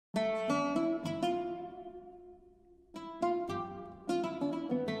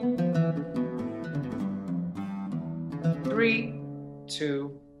3,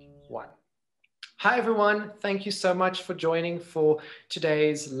 2, 1. Hi, everyone. Thank you so much for joining for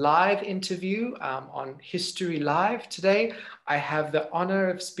today's live interview on History Live. Today, I have the honor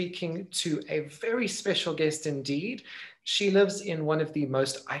of speaking to a very special guest indeed. She lives in one of the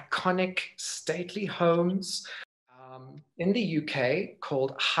most iconic stately homes in the UK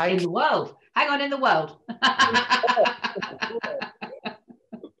called Highclere. In the world. Hang on, in the world.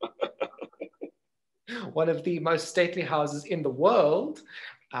 One of the most stately houses in the world,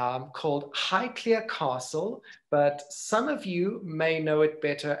 called Highclere Castle, but some of you may know it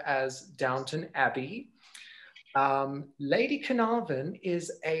better as Downton Abbey. Lady Carnarvon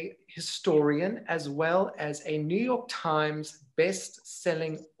is a historian as well as a New York Times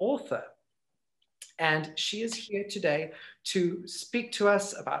best-selling author. And she is here today to speak to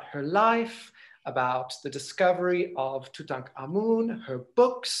us about her life, about the discovery of Tutankhamun, her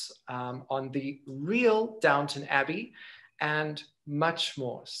books on the real Downton Abbey, and much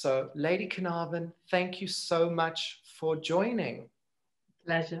more. So, Lady Carnarvon, thank you so much for joining.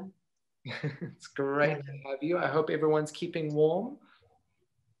 Pleasure. It's great to have you. I hope everyone's keeping warm.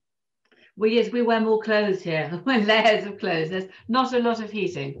 Well, yes, we wear more clothes here. Wear layers of clothes. There's not a lot of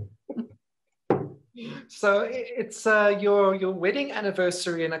heating. So it's your wedding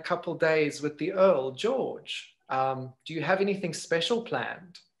anniversary in a couple days with the Earl, George. Do you have anything special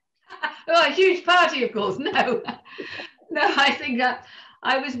planned? Oh, a huge party, of course. No, no, I think that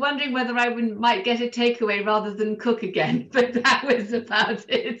I was wondering whether I might get a takeaway rather than cook again, but that was about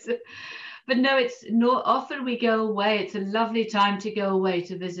it. But no, it's not often we go away. It's a lovely time to go away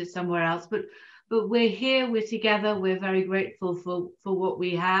to visit somewhere else. But we're here, we're together, we're very grateful for what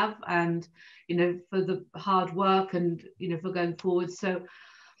we have and, you know, for the hard work and, you know, for going forward. So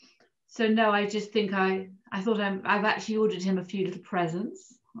no, I just think I thought I've actually ordered him a few little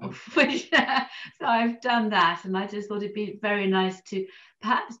presents, which, so I've done that. And I just thought it'd be very nice to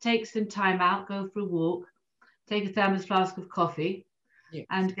perhaps take some time out, go for a walk, take a thermos flask of coffee, yes,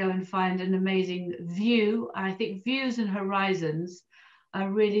 and go and find an amazing view. I think views and horizons are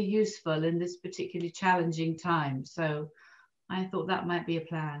really useful in this particularly challenging time. So I thought that might be a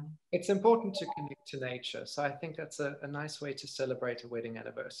plan. It's important to connect to nature. So I think that's a nice way to celebrate a wedding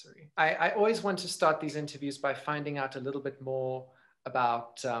anniversary. I always want to start these interviews by finding out a little bit more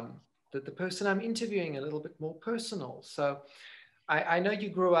about the person I'm interviewing, a little bit more personal. So I know you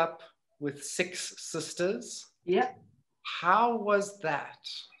grew up with 6 sisters. Yep. How was that?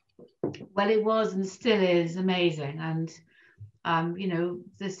 Well, it was and still is amazing. And you know,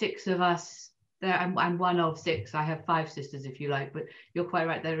 the 6 of us there, I'm one of 6. I have 5 sisters, if you like, but you're quite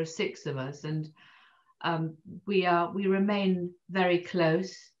right. There are 6 of us, and we remain very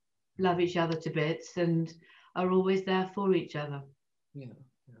close, love each other to bits, and are always there for each other. Yeah.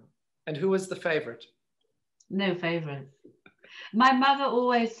 And who was the favorite? No favorite. My mother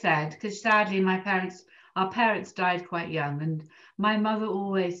always said, because sadly our parents died quite young, and my mother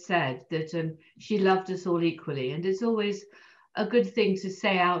always said that she loved us all equally, and it's always a good thing to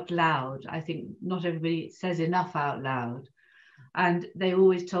say out loud. I think not everybody says enough out loud, and they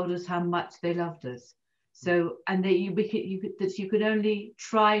always told us how much they loved us. So, and that you could only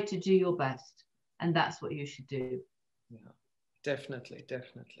try to do your best, and that's what you should do. Yeah, definitely.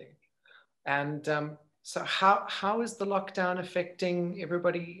 And so, how is the lockdown affecting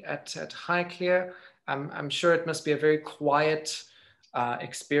everybody at Highclere? I'm sure it must be a very quiet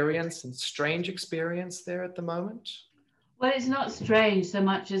experience and strange experience there at the moment. Well, it's not strange so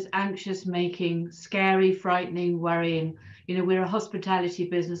much as anxious making, scary, frightening, worrying. You know, we're a hospitality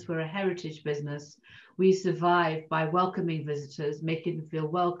business, we're a heritage business. We survive by welcoming visitors, making them feel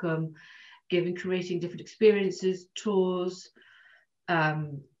welcome, creating different experiences, tours,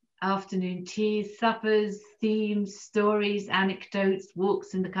 afternoon teas, suppers, themes, stories, anecdotes,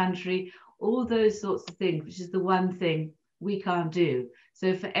 walks in the country, all those sorts of things, which is the one thing we can't do.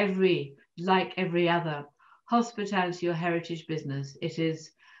 So for like every other hospitality or heritage business, it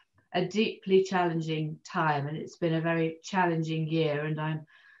is a deeply challenging time, and it's been a very challenging year, and I'm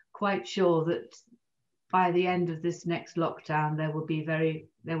quite sure that by the end of this next lockdown there will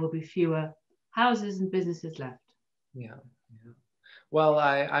be fewer houses and businesses left. Yeah. Well,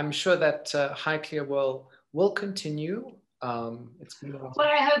 I'm sure that Highclere will continue. It's been well,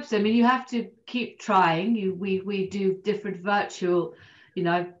 I hope so. I mean, you have to keep trying. We do different virtual, you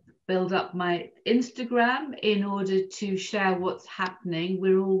know, build up my Instagram in order to share what's happening.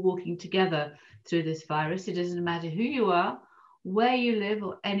 We're all walking together through this virus. It doesn't matter who you are, where you live,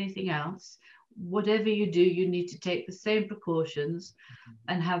 or anything else. Whatever you do, you need to take the same precautions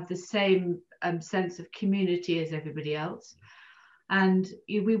and have the same sense of community as everybody else. and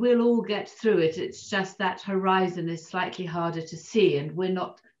we will all get through it. It's just that horizon is slightly harder to see, and we're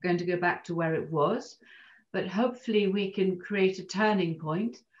not going to go back to where it was, but hopefully we can create a turning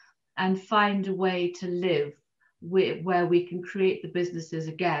point and find a way to live where we can create the businesses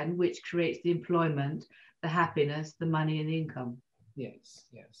again, which creates the employment, the happiness, the money, and the income. Yes,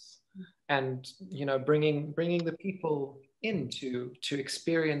 yes. And, you know, bringing the people in to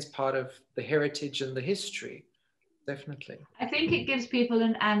experience part of the heritage and the history. Definitely. I think it gives people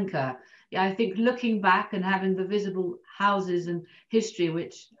an anchor. Yeah, I think looking back and having the visible houses and history,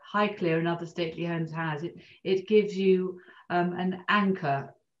 which Highclere and other stately homes has, it gives you an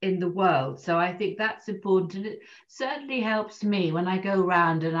anchor in the world. So I think that's important, and it certainly helps me when I go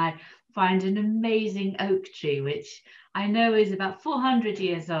around and I find an amazing oak tree, which I know is about 400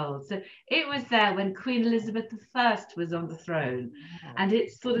 years old. So it was there when Queen Elizabeth I was on the throne, and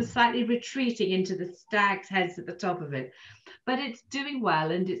it's sort of slightly retreating into the stag's heads at the top of it. But it's doing well,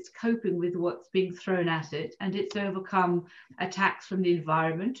 and it's coping with what's being thrown at it, and it's overcome attacks from the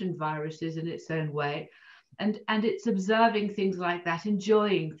environment and viruses in its own way. And it's observing things like that,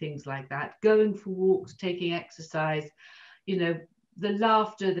 enjoying things like that, going for walks, taking exercise, you know, the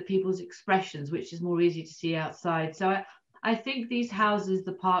laughter, the people's expressions, which is more easy to see outside. So I think these houses,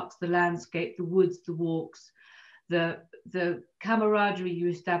 the parks, the landscape, the woods, the walks, the camaraderie you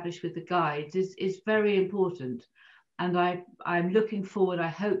establish with the guides is very important. And I'm looking forward, I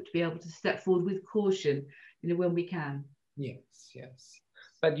hope, to be able to step forward with caution, you know, when we can. Yes, yes.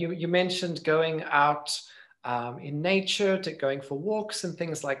 But you mentioned going out in nature, to going for walks and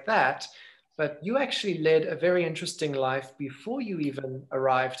things like that. But you actually led a very interesting life before you even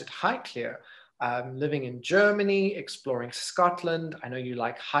arrived at Highclere, living in Germany, exploring Scotland. I know you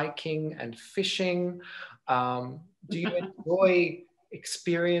like hiking and fishing. Do you enjoy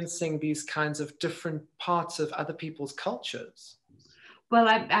experiencing these kinds of different parts of other people's cultures? Well,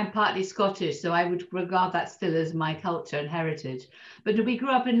 I'm partly Scottish, so I would regard that still as my culture and heritage. But we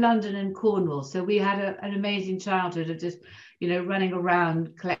grew up in London and Cornwall, so we had an amazing childhood of just, you know, running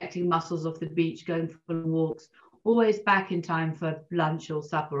around, collecting mussels off the beach, going for walks, always back in time for lunch or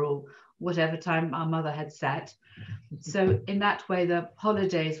supper or whatever time our mother had set. So in that way, the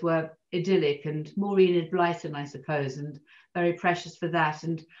holidays were idyllic and more Enid Blyton, I suppose, and very precious for that.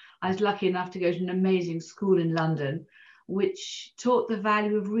 And I was lucky enough to go to an amazing school in London, which taught the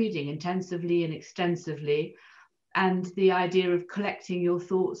value of reading intensively and extensively, and the idea of collecting your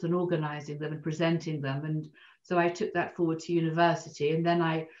thoughts and organizing them and presenting them. And so I took that forward to university, and then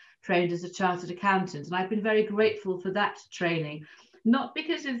I trained as a chartered accountant. And I've been very grateful for that training, not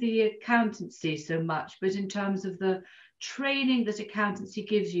because of the accountancy so much, but in terms of the training that accountancy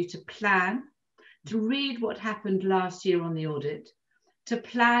gives you to plan, to read what happened last year on the audit, to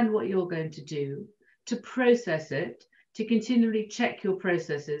plan what you're going to do, to process it, to continually check your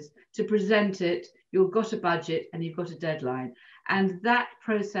processes, to present it. You've got a budget and you've got a deadline. And that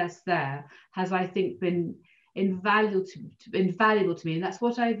process there has, I think, been invaluable to me. And that's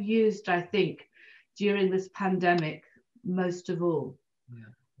what I've used, I think, during this pandemic most of all. Yeah.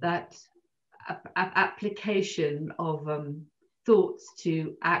 That application of thoughts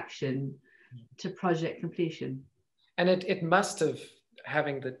to action, to project completion. And it must have,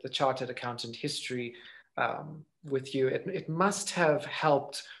 having the chartered accountant history with you, it must have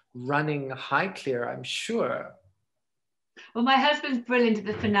helped running Highclere, I'm sure. Well, my husband's brilliant at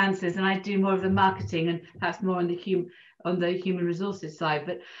the finances, and I do more of the marketing and perhaps more on the human resources side.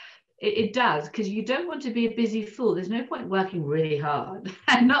 But it does, because you don't want to be a busy fool. There's no point working really hard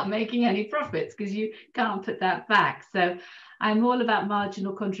and not making any profits, because you can't put that back. So I'm all about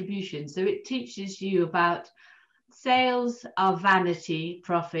marginal contribution. So it teaches you about sales are vanity,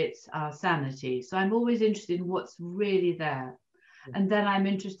 profits are sanity. So I'm always interested in what's really there. And then I'm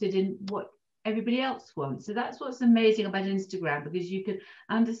interested in what everybody else wants. So that's what's amazing about Instagram, because you can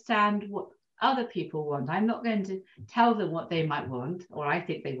understand what other people want. I'm not going to tell them what they might want or I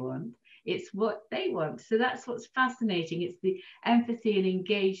think they want. It's what they want. So that's what's fascinating. It's the empathy and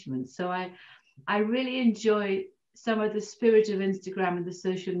engagement. So I really enjoy some of the spirit of Instagram and the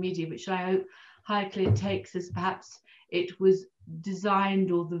social media, which I hope Highclere takes as perhaps it was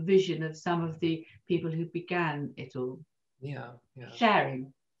designed, or the vision of some of the people who began it all. Yeah.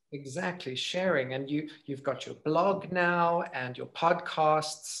 Sharing. Exactly, sharing. And you've got your blog now and your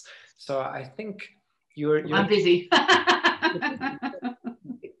podcasts. So I think you're I'm busy.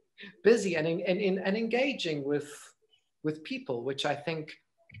 busy and engaging with people, which I think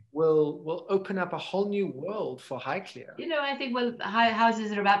will open up a whole new world for Highclere. You know, I think, well,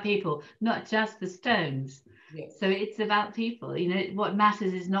 houses are about people, not just the stones. Yes. So it's about people. You know, what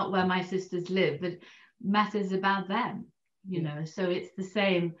matters is not where my sisters live, but matters about them. you know, so it's the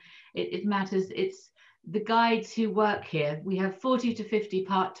same. It matters. It's the guides who work here. We have 40 to 50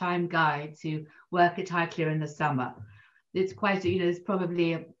 part-time guides who work at Highclere in the summer. It's quite, you know, it's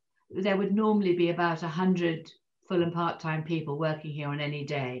probably, there would normally be about 100 full and part-time people working here on any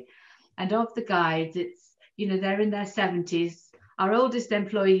day. And of the guides, it's, you know, they're in their 70s. Our oldest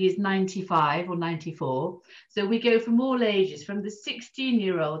employee is 95 or 94. So we go from all ages, from the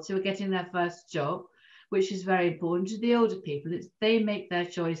 16-year-olds who are getting their first job, which is very important, to the older people. It's, they make their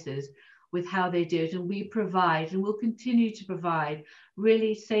choices with how they do it, and we provide and will continue to provide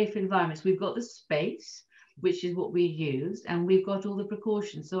really safe environments. We've got the space, which is what we use, and we've got all the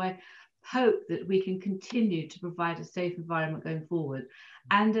precautions. So I hope that we can continue to provide a safe environment going forward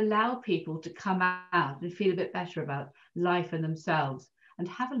and allow people to come out and feel a bit better about life and themselves and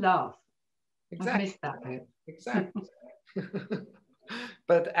have a laugh. Exactly. I've missed that bit. Exactly.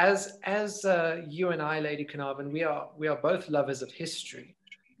 But as you and I, Lady Carnarvon, we are both lovers of history.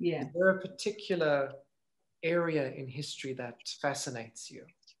 Yeah. Is there a particular area in history that fascinates you?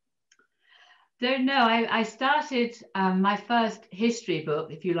 Don't know. I started my first history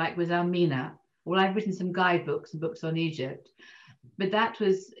book, if you like, was Almina. Well, I've written some guidebooks and books on Egypt, but that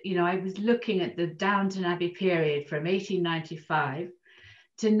was, you know, I was looking at the Downton Abbey period from 1895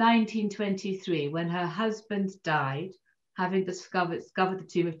 to 1923, when her husband died, having discovered the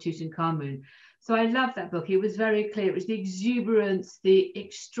tomb of Tutankhamun. So I love that book. It was very clear. It was the exuberance, the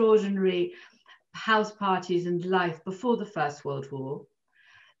extraordinary house parties and life before the First World War,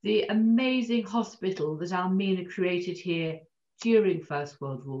 the amazing hospital that Almina created here during First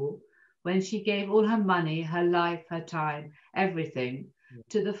World War, when she gave all her money, her life, her time, everything,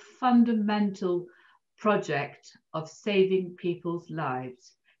 to the fundamental project of saving people's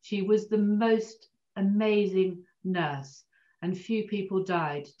lives. She was the most amazing nurse, and few people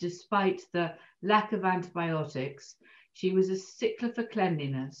died despite the lack of antibiotics. She was a stickler for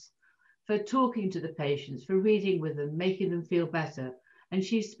cleanliness, for talking to the patients, for reading with them, making them feel better. And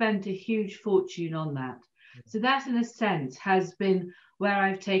she spent a huge fortune on that. So that, in a sense, has been where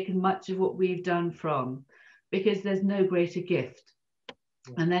I've taken much of what we've done from, because there's no greater gift.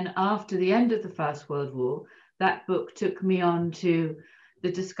 And then after the end of the First World War, that book took me on to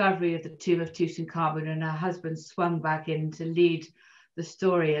the discovery of the tomb of Tutankhamun, and her husband swung back in to lead the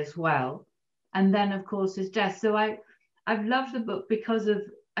story as well. And then, of course, his death. So I've loved the book because of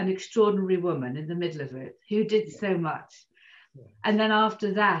an extraordinary woman in the middle of it who did so much. And then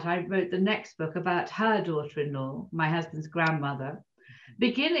after that, I wrote the next book about her daughter-in-law, my husband's grandmother,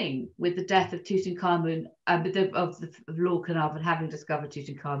 beginning with the death of Tutankhamun, of Lord Carnarvon having discovered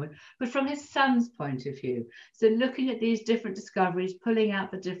Tutankhamun, but from his son's point of view. So looking at these different discoveries, pulling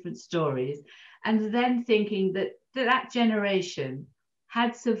out the different stories, and then thinking that that generation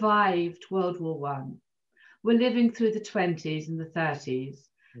had survived World War I, were living through the 20s and the 30s,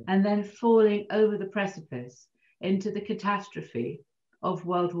 and then falling over the precipice into the catastrophe of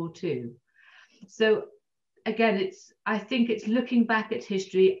World War II. So again, I think it's looking back at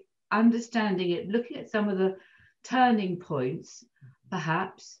history, understanding it, looking at some of the turning points,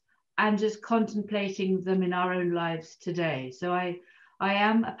 perhaps, and just contemplating them in our own lives today. So I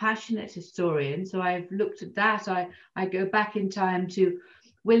am a passionate historian, so I've looked at that. I go back in time to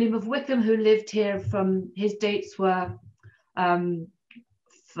William of Wykeham, who lived here from, his dates were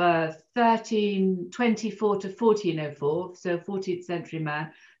for 1324 to 1404, so 14th century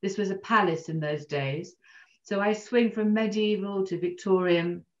man. This was a palace in those days. So I swing from medieval to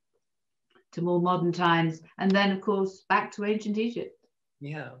Victorian to more modern times, and then of course back to ancient Egypt.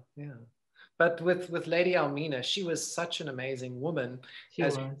 Yeah, yeah. But with Lady Almina, she was such an amazing woman. She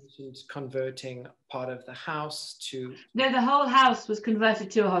was converting part of the house to... No, the whole house was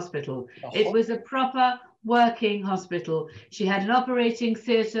converted to a hospital. It was a proper working hospital. She had an operating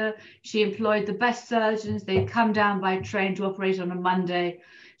theatre. She employed the best surgeons. They'd come down by train to operate on a Monday.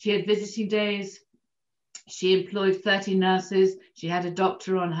 She had visiting days. She employed 30 nurses. She had a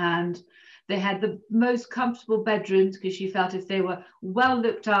doctor on hand. They had the most comfortable bedrooms because she felt if they were well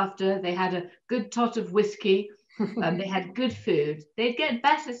looked after, they had a good tot of whiskey, they had good food, they'd get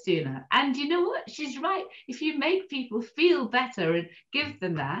better sooner. And you know what? She's right. If you make people feel better and give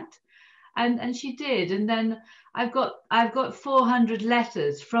them that, and she did. And then I've got 400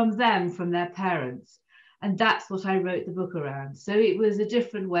 letters from them, from their parents. And that's what I wrote the book around. So it was a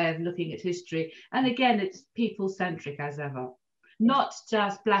different way of looking at history. And again, it's people-centric as ever. Not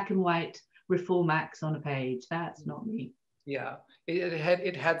just black and white reform acts on a page. That's not me. Yeah,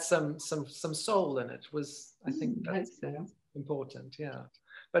 it had some soul in it. Was, I think that's important. Yeah,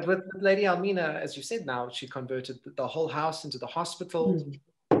 but with Lady Almina, as you said, now she converted the whole house into the hospital.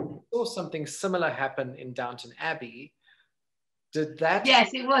 Saw something similar happen in Downton Abbey, Did that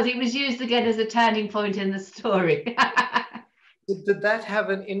Yes, it was. It was used again as a turning point in the story. did that have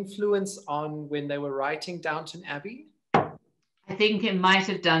an influence on when they were writing Downton Abbey? I think it might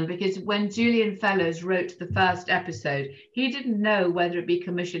have done, because when Julian Fellowes wrote the first episode, he didn't know whether it'd be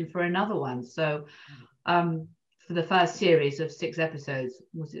commissioned for another one. So for the first series of 6 episodes,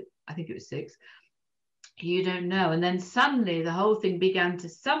 was it? I think it was 6. You don't know. And then suddenly the whole thing began to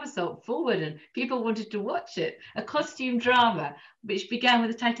somersault forward and people wanted to watch it. A costume drama, which began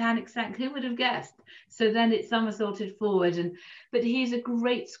with the Titanic sank. Who would have guessed? So then it somersaulted forward. But he's a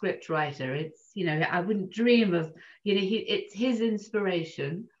great script writer. It's, you know, I wouldn't dream of, you know, it's his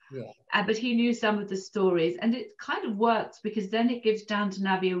inspiration. Yeah. But he knew some of the stories, and it kind of works because then it gives Downton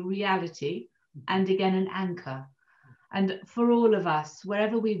Abbey a reality and again an anchor. And for all of us,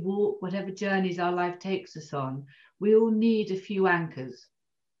 wherever we walk, whatever journeys our life takes us on, we all need a few anchors.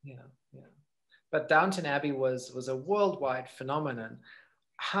 Yeah, yeah. But Downton Abbey was a worldwide phenomenon.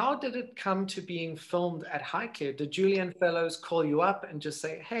 How did it come to being filmed at Highclere? Did Julian Fellowes call you up and just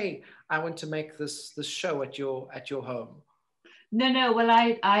say, "Hey, I want to make this show at your home"? No. Well,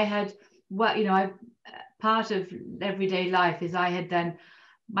 I had, well, you know, part of everyday life is I had then,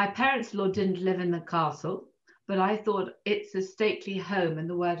 my parents-in-law didn't live in the castle. But I thought it's a stately home, and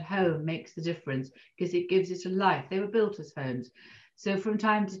the word home makes the difference because it gives it a life. They were built as homes. So from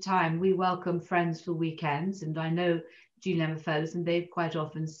time to time, we welcome friends for weekends. And I know Julian Fellowes, and they've quite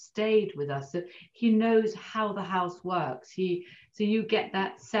often stayed with us. So he knows how the house works. So you get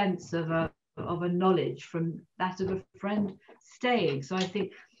that sense of a knowledge from that of a friend staying. So I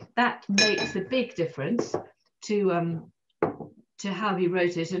think that makes a big difference to how he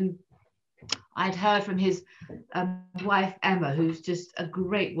wrote it. And I'd heard from his wife, Emma, who's just a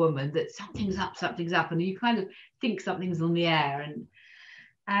great woman, that something's up. And you kind of think something's on the air.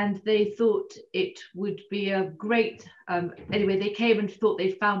 And they thought it would be a great, anyway, they came and thought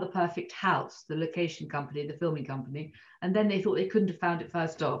they'd found the perfect house, the location company, the filming company. And then they thought they couldn't have found it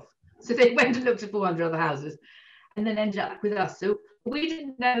first off. So they went and looked at 400 other houses and then ended up with us. So we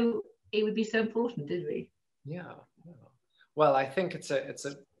didn't know it would be so important, did we? Yeah. Well, I think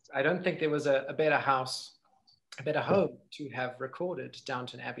I don't think there was a better house, a better home to have recorded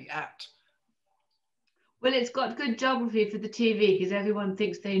Downton Abbey at. Well, it's got good geography for the TV because everyone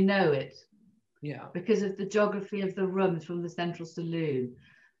thinks they know it. Yeah. Because of the geography of the rooms from the central saloon.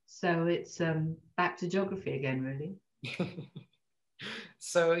 So it's back to geography again, really.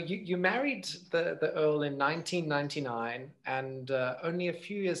 So you married the Earl in 1999, and only a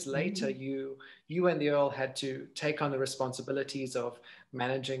few years later, you and the Earl had to take on the responsibilities of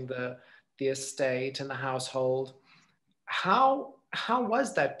managing the estate and the household. How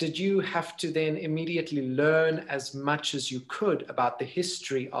was that? Did you have to then immediately learn as much as you could about the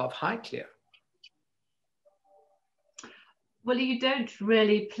history of Highclere? Well, you don't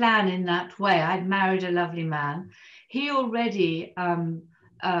really plan in that way. I'd married a lovely man. He already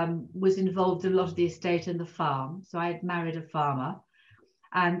was involved in a lot of the estate and the farm. So I had married a farmer.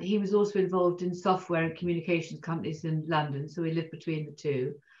 And he was also involved in software and communications companies in London. So we lived between the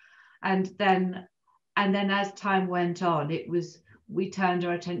two. And then as time went on, we turned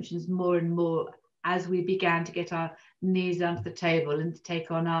our attentions more and more as we began to get our knees under the table and to take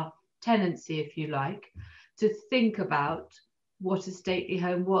on our tenancy, if you like, to think about what a stately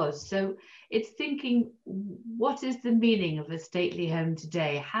home was. So it's thinking, what is the meaning of a stately home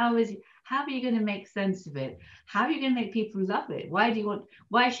today? How are you going to make sense of it? How are you going to make people love it?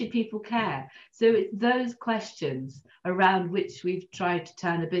 Why should people care? So it's those questions around which we've tried to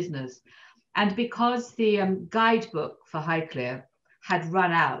turn a business. And because the guidebook for Highclere had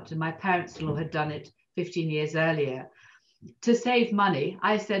run out, and my parents-in-law had done it 15 years earlier, to save money,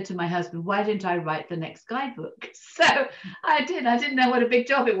 I said to my husband, why didn't I write the next guidebook? So I did. I didn't know what a big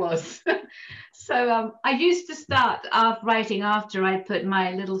job it was. So I used to start writing after I'd put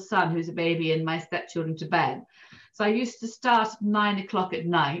my little son, who's a baby, and my stepchildren to bed. So I used to start at 9 o'clock at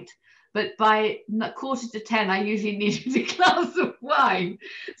night. But by 9:45, I usually needed a glass of wine.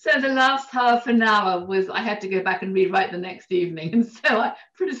 So the last half an hour I had to go back and rewrite the next evening. And so I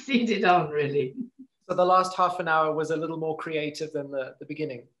proceeded on, really. So the last half an hour was a little more creative than the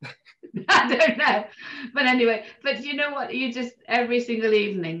beginning. I don't know. But anyway, but you know what? You just, every single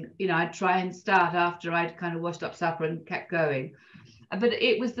evening, you know, I'd try and start after I'd kind of washed up supper and kept going. But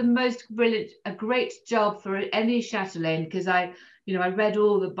it was the most brilliant, a great job for any chatelaine, because I read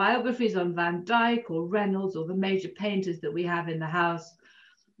all the biographies on Van Dyck or Reynolds or the major painters that we have in the house.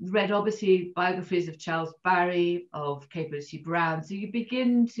 Read obviously biographies of Charles Barry, of K.C. Brown. So you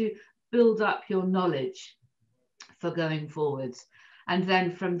begin to build up your knowledge for going forwards. And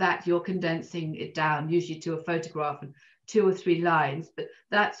then from that, you're condensing it down, usually to a photograph and 2 or 3 lines, but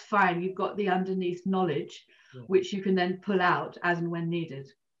that's fine. You've got the underneath knowledge, which you can then pull out as and when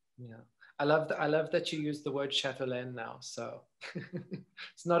needed. Yeah. I love that you use the word chatelaine now. So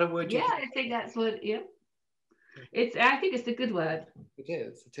it's not a word. Yeah, I think that's what, yeah. I think it's a good word. It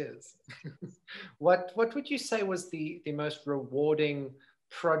is. It is. What would you say was the most rewarding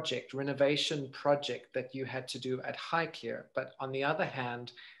renovation project that you had to do at Highclere? But on the other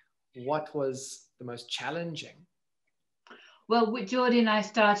hand, what was the most challenging? Well, Geordie and I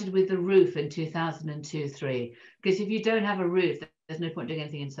started with the roof in 2002-03, because if you don't have a roof, there's no point doing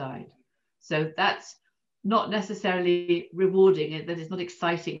anything inside. So that's not necessarily rewarding, that is not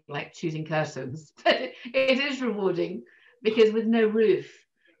exciting like choosing curtains, but it is rewarding, because with no roof,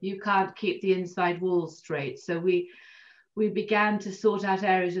 you can't keep the inside walls straight. So we began to sort out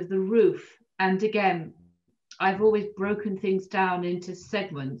areas of the roof. And again, I've always broken things down into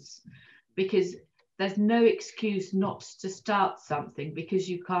segments, because there's no excuse not to start something, because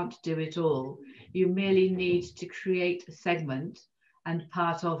you can't do it all. You merely need to create a segment and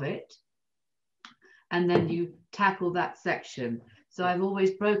part of it, and then you tackle that section. So I've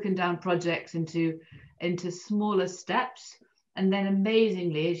always broken down projects into smaller steps, and then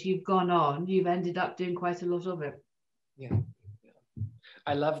amazingly, as you've gone on, you've ended up doing quite a lot of it. Yeah.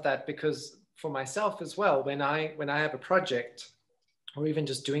 I love that, because for myself as well, when I have a project, or even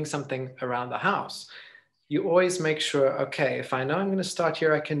just doing something around the house, you always make sure, okay, if I know I'm going to start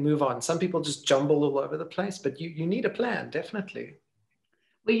here, I can move on. Some people just jumble all over the place, but you need a plan, definitely.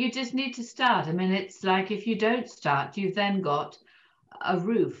 Well, you just need to start. I mean, it's like if you don't start, you've then got a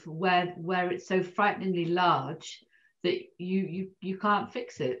roof where it's so frighteningly large that you can't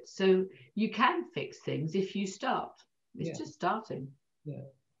fix it. So you can fix things if you start. It's just starting. Yeah.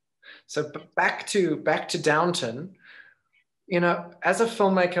 So back to Downton. You know, as a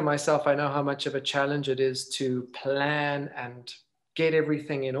filmmaker myself, I know how much of a challenge it is to plan and get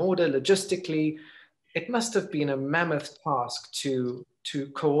everything in order logistically. It must have been a mammoth task to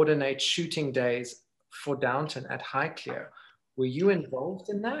coordinate shooting days for Downton at Highclere. Were you involved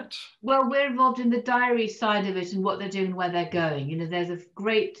in that? Well, we're involved in the diary side of it and what they're doing and where they're going. You know, there's a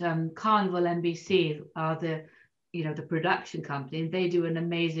great Carnival NBC are the production company, and they do an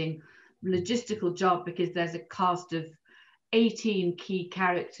amazing logistical job, because there's a cast of 18 key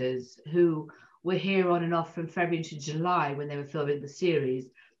characters who were here on and off from February to July when they were filming the series,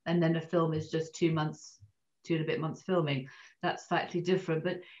 and then a film is just 2 and a bit months filming. That's slightly different,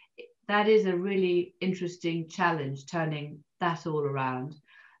 but that is a really interesting challenge, turning that all around.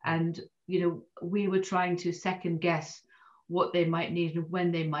 And we were trying to second guess what they might need and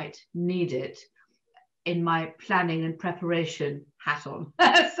when they might need it, in my planning and preparation hat on.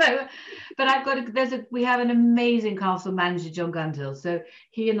 So, but we have an amazing castle manager, John Gundhill. So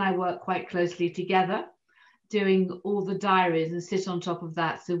he and I work quite closely together, doing all the diaries and sit on top of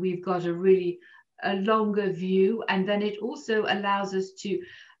that. So we've got a longer view, and then it also allows us to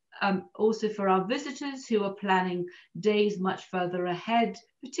also for our visitors who are planning days much further ahead,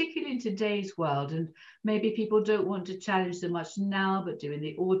 particularly in today's world, and maybe people don't want to challenge so much now, but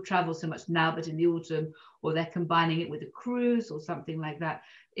travel so much now, but in the autumn, or they're combining it with a cruise or something like that.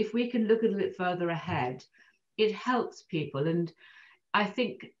 If we can look a little bit further ahead, it helps people. And I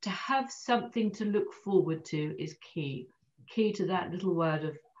think to have something to look forward to is key to that little word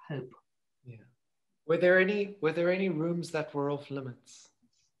of hope. Yeah. Were there any rooms that were off limits?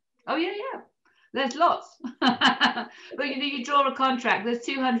 Oh yeah. There's lots. But you draw a contract, there's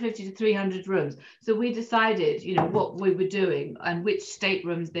 250 to 300 rooms. So we decided, what we were doing and which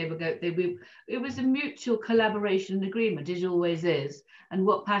staterooms they were going. It was a mutual collaboration agreement, it always is. And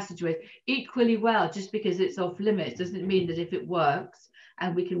what passageways. Equally well, just because it's off limits doesn't mean that if it works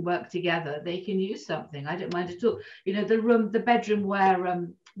and we can work together, they can use something. I don't mind at all. The bedroom where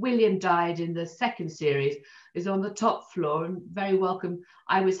William died in the second series is on the top floor and very welcome.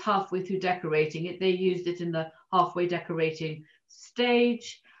 I was halfway through decorating it. They used it in the halfway decorating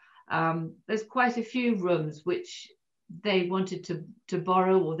stage. There's quite a few rooms which they wanted to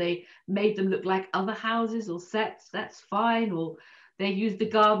borrow, or they made them look like other houses or sets. That's fine. Or they used the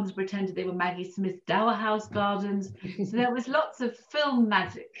gardens, pretended they were Maggie Smith's Dower House gardens. So there was lots of film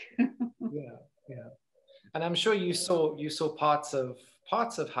magic. Yeah. And I'm sure you saw parts of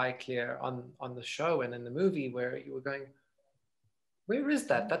Highclere on the show and in the movie where you were going, where is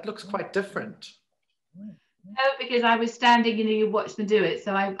that? That looks quite different. No, because I was standing, you watch them do it,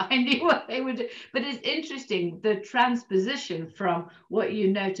 so I knew what they would do. But it's interesting, the transposition from what you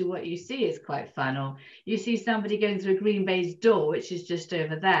know to what you see is quite fun. Or you see somebody going through a green baize door, which is just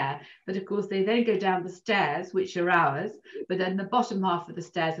over there. But of course, they then go down the stairs, which are ours. But then the bottom half of the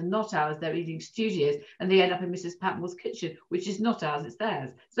stairs are not ours. They're eating studios, and they end up in Mrs. Patmore's kitchen, which is not ours, it's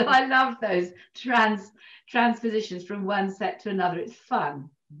theirs. So I love those transpositions from one set to another. It's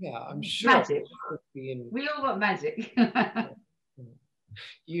fun. Yeah, I'm sure. Magic. We all want magic.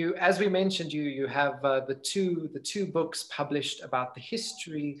 You, as we mentioned, you have the two books published about the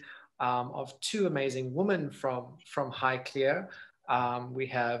history of two amazing women from Highclere. We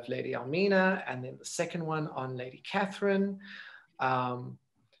have Lady Almina, and then the second one on Lady Catherine.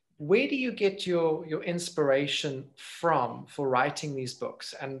 Where do you get your inspiration from for writing these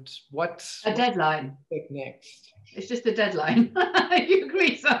books, and what deadline next? It's just a deadline. You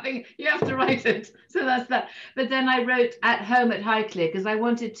agree something, you have to write it. So that's that. But then I wrote at home at Highclere because I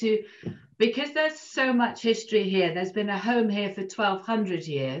wanted to, because there's so much history here. There's been a home here for 1200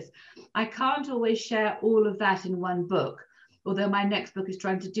 years. I can't always share all of that in one book, although my next book is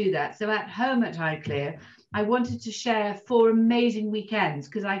trying to do that. So at home at Highclere, I wanted to share 4 amazing weekends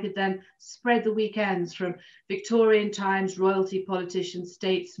because I could then spread the weekends from Victorian times, royalty, politicians,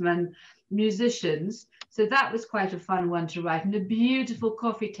 statesmen, musicians. So that was quite a fun one to write, and a beautiful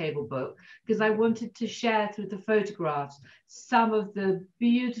coffee table book because I wanted to share through the photographs some of the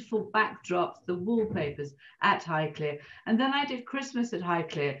beautiful backdrops, the wallpapers at Highclere. And then I did Christmas at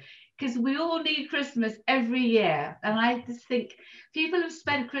Highclere because we all need Christmas every year. And I just think people have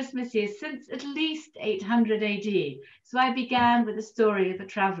spent Christmas here since at least 800 AD. So I began with the story of a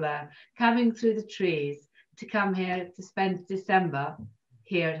traveller coming through the trees to come here to spend December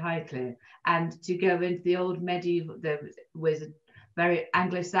here at Highclere, and to go into the old medieval, there was a very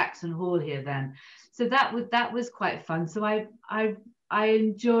Anglo-Saxon hall here then. So that was quite fun. So I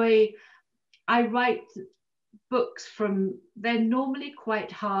write books from, they're normally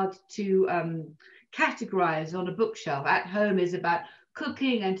quite hard to categorize on a bookshelf. At home is about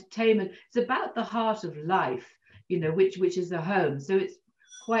cooking, entertainment. It's about the heart of life, which is a home. So it's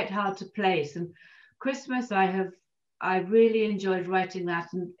quite hard to place. And Christmas, I really enjoyed writing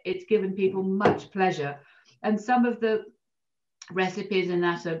that, and it's given people much pleasure. And some of the recipes in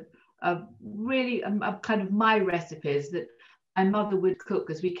that are really kind of my recipes that my mother would cook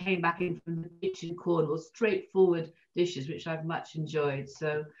as we came back in from the kitchen in Cornwall, straightforward dishes, which I've much enjoyed.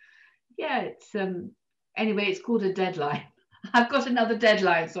 So yeah, it's anyway, it's called a deadline. I've got another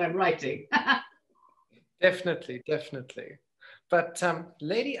deadline, so I'm writing. Definitely. But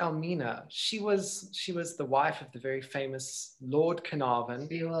Lady Almina, she was the wife of the very famous Lord Carnarvon.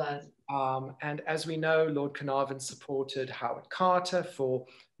 She was. And as we know, Lord Carnarvon supported Howard Carter for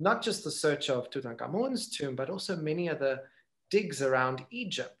not just the search of Tutankhamun's tomb, but also many other digs around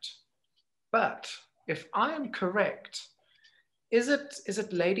Egypt. But if I am correct, is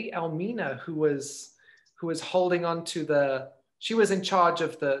it Lady Almina who was holding on to she was in charge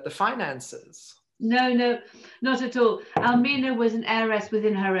of the finances? No, not at all. Almina was an heiress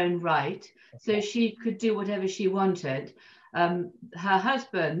within her own right, so she could do whatever she wanted. Her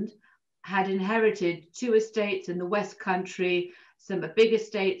husband had inherited 2 estates in the West Country, some big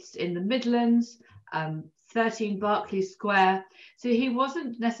estates in the Midlands, 13 Berkeley Square. So he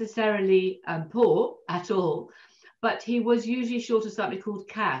wasn't necessarily poor at all, but he was usually short of something called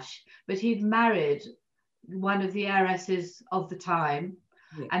cash. But he'd married one of the heiresses of the time.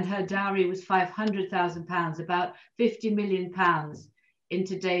 Yeah. And her dowry was £500,000, about £50 million in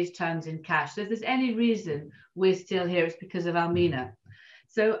today's terms in cash. So if there's any reason we're still here, it's because of Almina.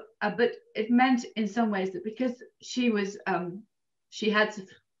 So, but it meant in some ways that because she had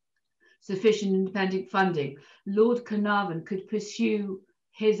sufficient independent funding, Lord Carnarvon could pursue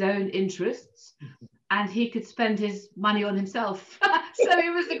his own interests, and he could spend his money on himself. So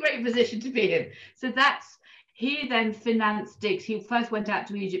it was a great position to be in. So he then financed digs. He first went out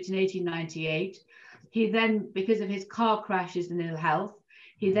to Egypt in 1898. He then, because of his car crashes and ill health,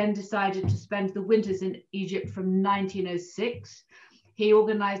 he then decided to spend the winters in Egypt from 1906. He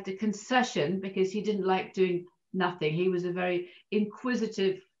organized a concession because he didn't like doing nothing. He was a very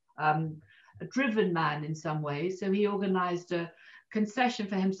inquisitive, driven man in some ways. So he organized a concession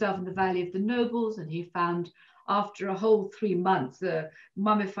for himself in the Valley of the Nobles, and he found, after a whole 3 months, a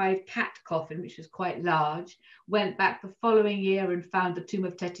mummified cat coffin, which was quite large, went back the following year and found the tomb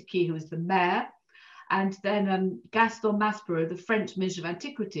of Teteki, who was the mayor. And then Gaston Maspero, the French Minister of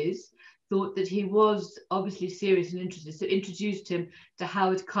Antiquities, thought that he was obviously serious and interested, so introduced him to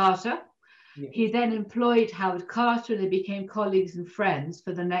Howard Carter. Yes. He then employed Howard Carter, and they became colleagues and friends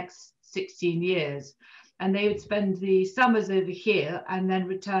for the next 16 years. and they would spend the summers over here and then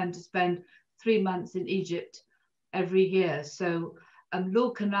return to spend 3 months in Egypt every year. So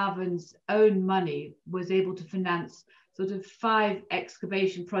Lord Carnarvon's own money was able to finance sort of 5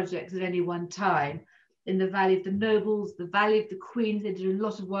 excavation projects at any one time in the Valley of the Nobles, the Valley of the Queens. They did a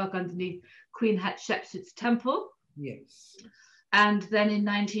lot of work underneath Queen Hatshepsut's temple. Yes. And then in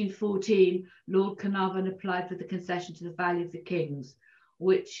 1914, Lord Carnarvon applied for the concession to the Valley of the Kings,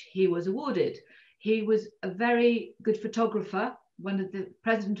 which he was awarded. He was a very good photographer, one of the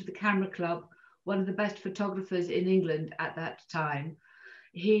president of the Camera Club, one of the best photographers in England at that time.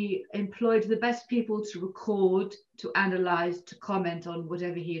 He employed the best people to record, to analyze, to comment on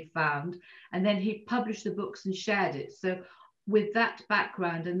whatever he had found. And then he published the books and shared it. So with that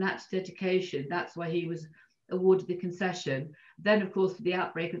background and that dedication, that's why he was awarded the concession. Then, of course, with the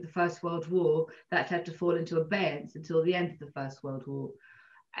outbreak of the First World War, that had to fall into abeyance until the end of the First World War.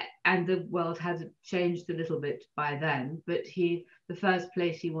 And the world had changed a little bit by then. But the first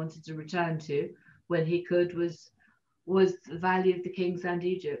place he wanted to return to when he could was the Valley of the Kings and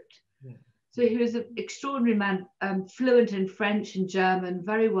Egypt. Yeah. So he was an extraordinary man, fluent in French and German,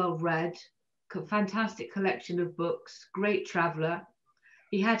 very well read, fantastic collection of books, great traveller.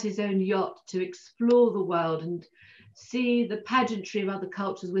 He had his own yacht to explore the world and see the pageantry of other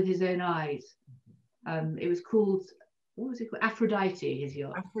cultures with his own eyes. It was called, what was it called? Aphrodite, his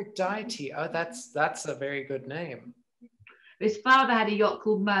yacht. Aphrodite, oh, that's a very good name. His father had a yacht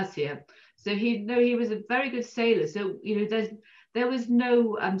called Mercia. So he was a very good sailor. So, there was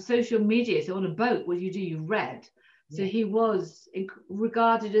no social media. So on a boat, what you read. So he was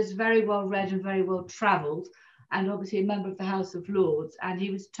regarded as very well read and very well traveled, and obviously a member of the House of Lords. And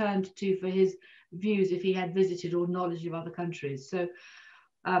he was turned to for his views if he had visited or knowledge of other countries. So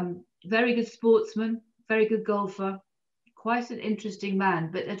very good sportsman, very good golfer, quite an interesting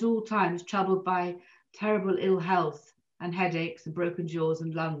man, but at all times troubled by terrible ill health and headaches and broken jaws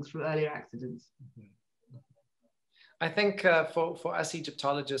and lungs from earlier accidents. I think for us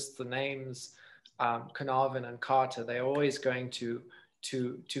Egyptologists, the names Carnarvon and Carter, they're always going to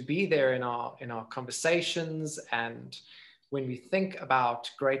be there in our conversations and when we think about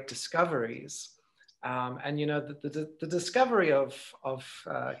great discoveries. And the discovery of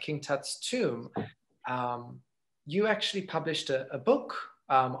King Tut's tomb, you actually published a book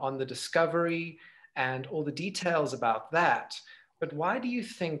on the discovery and all the details about that. But why do you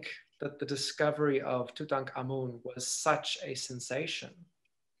think that the discovery of Tutankhamun was such a sensation?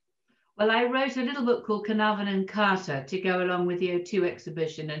 Well, I wrote a little book called Carnarvon and Carter to go along with the O2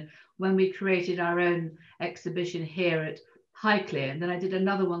 exhibition. And when we created our own exhibition here at Highclere, and then I did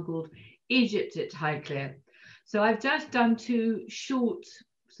another one called Egypt at Highclere. So I've just done 2 short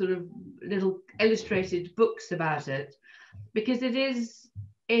sort of little illustrated books about it, because it is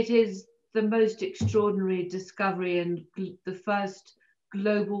the most extraordinary discovery and the first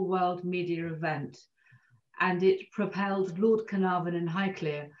global world media event. And it propelled Lord Carnarvon and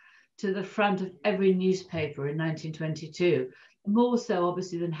Highclere to the front of every newspaper in 1922, more so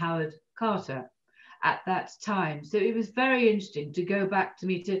obviously than Howard Carter at that time. So it was very interesting to go back to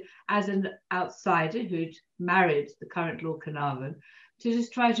me as an outsider who'd married the current Lord Carnarvon, to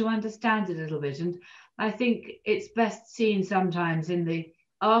just try to understand it a little bit. And I think it's best seen sometimes in the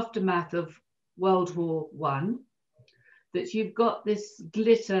aftermath of World War I, that you've got this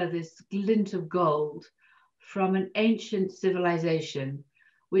glitter, this glint of gold from an ancient civilization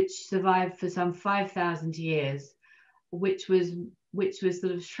which survived for some 5,000 years, which was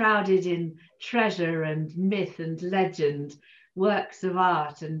sort of shrouded in treasure and myth and legend, works of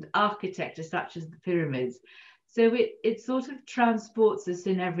art and architecture such as the pyramids. So it sort of transports us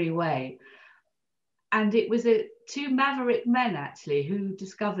in every way. And it was 2 maverick men actually who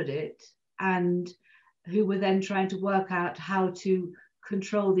discovered it and who were then trying to work out how to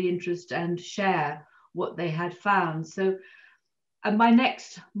control the interest and share what they had found. So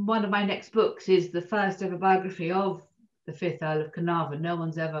one of my next books is the first ever biography of the 5th Earl of Carnarvon. No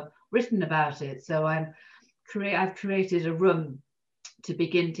one's ever written about it. So I've created a room to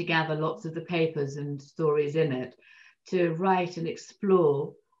begin to gather lots of the papers and stories in it, to write and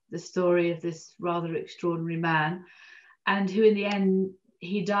explore the story of this rather extraordinary man, and who in the end,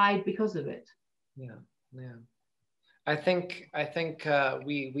 he died because of it. Yeah. I think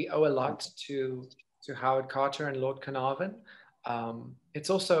we owe a lot to Howard Carter and Lord Carnarvon.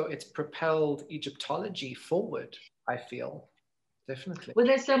 It's propelled Egyptology forward, I feel, definitely. Well,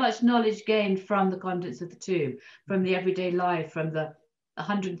 there's so much knowledge gained from the contents of the tomb, from the everyday life, from the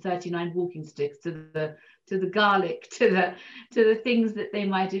 139 walking sticks to the garlic, to the things that they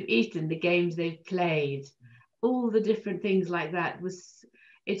might have eaten, the games they've played, all the different things like that.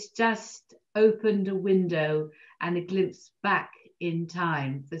 It's just opened a window and a glimpse back in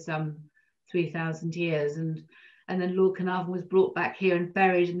time for some 3,000 years. And then Lord Carnarvon was brought back here and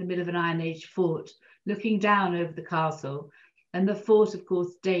buried in the middle of an Iron Age fort, looking down over the castle. And the fort, of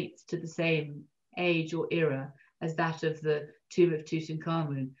course, dates to the same age or era as that of the tomb of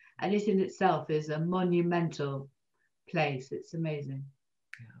Tutankhamun. And it in itself is a monumental place. It's amazing.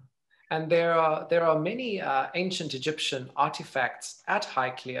 Yeah. And there are many ancient Egyptian artifacts at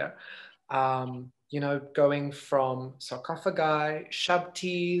Highclere, you know, going from sarcophagi,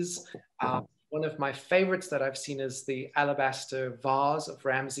 shabtis. One of my favorites that I've seen is the alabaster vase of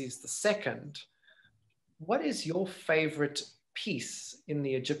Ramses II. What is your favorite piece in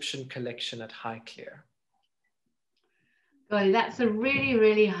the Egyptian collection at Highclere? Golly, that's a really,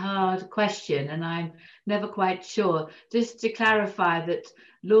 really hard question, and I'm never quite sure. Just to clarify that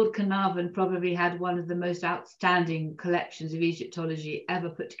Lord Carnarvon probably had one of the most outstanding collections of Egyptology ever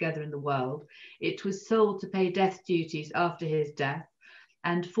put together in the world. It was sold to pay death duties after his death,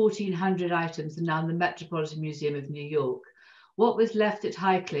 and 1,400 items are now in the Metropolitan Museum of New York. What was left at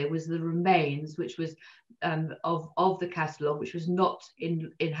Highclere was the remains, which was of the catalogue, which was not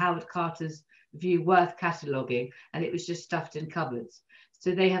in Howard Carter's view worth cataloguing, and it was just stuffed in cupboards.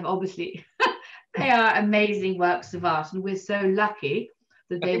 So they have obviously, they are amazing works of art, and we're so lucky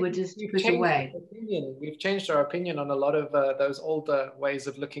that they were just put away. We've changed our opinion on a lot of those older ways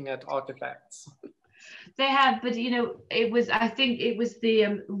of looking at artifacts. They have, but you know, I think it was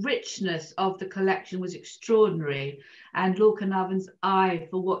the richness of the collection was extraordinary, and Lord Carnarvon's eye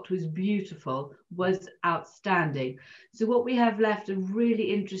for what was beautiful was outstanding. So what we have left are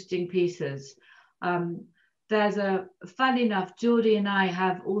really interesting pieces. There's funny enough, Geordie and I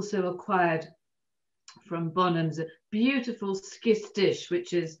have also acquired from Bonham's a beautiful skis dish,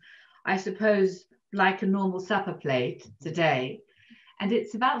 which is, I suppose, like a normal supper plate today. And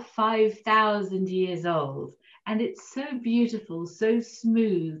it's about 5,000 years old. And it's so beautiful, so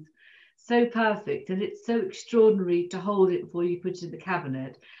smooth, so perfect. And it's so extraordinary to hold it before you put it in the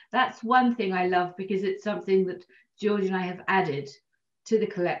cabinet. That's one thing I love, because it's something that George and I have added to the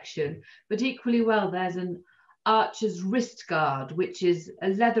collection. But equally well, there's an archer's wrist guard, which is a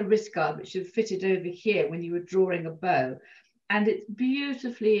leather wrist guard, which is fitted over here when you were drawing a bow. And it's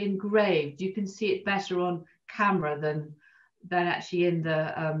beautifully engraved. You can see it better on camera than actually in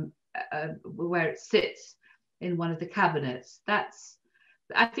the where it sits in one of the cabinets.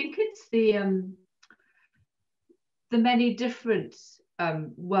 I think it's the many different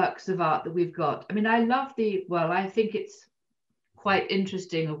works of art that we've got. I mean, I love I think it's quite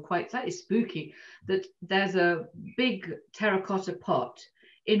interesting, or quite slightly spooky, that there's a big terracotta pot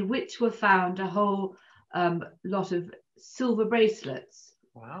in which were found a whole lot of silver bracelets.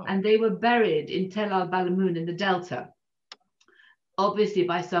 Wow. And they were buried in Tel al-Balamun in the Delta, obviously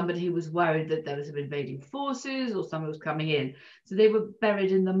by somebody who was worried that there was some invading forces or someone was coming in. So they were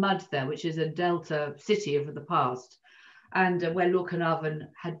buried in the mud there, which is a Delta city of the past, and where Lord Carnarvon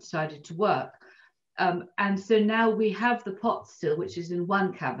had decided to work. And so now we have the pot still, which is in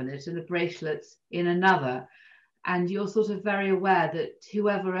one cabinet, and the bracelets in another. And you're sort of very aware that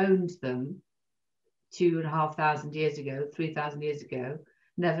whoever owned them 2,500 years ago, 3,000 years ago,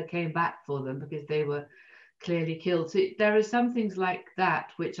 never came back for them, because they were clearly killed. So there are some things like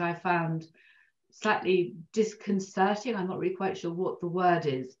that which I found slightly disconcerting. I'm not really quite sure what the word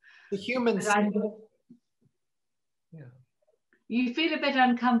is. The humans. Yeah. You feel a bit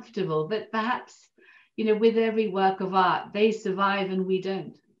uncomfortable, but perhaps, you know, with every work of art, they survive and we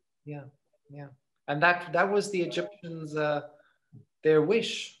don't. Yeah, yeah. And that was the Egyptians' their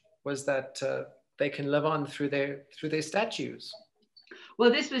wish, was that they can live on through their statues. Well,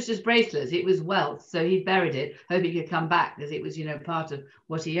 this was just bracelets. It was wealth, so he buried it, hoping he could come back, because it was, you know, part of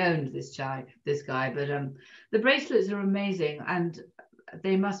what he owned. This guy. But the bracelets are amazing, and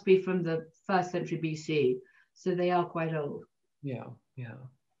they must be from the 1st century BC, so they are quite old. Yeah, yeah.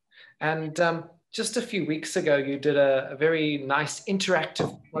 And just a few weeks ago, you did a very nice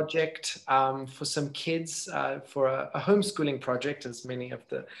interactive project for some kids, for a homeschooling project, as many of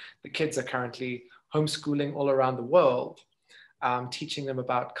the kids are currently homeschooling all around the world, teaching them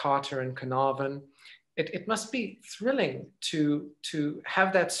about Carter and Carnarvon. It must be thrilling to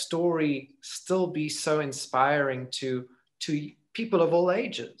have that story still be so inspiring to people of all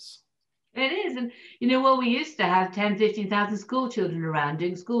ages. It is. And, you know, well, we used to have 10, 15,000 school children around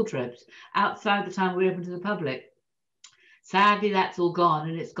doing school trips outside the time we were open to the public. Sadly, that's all gone,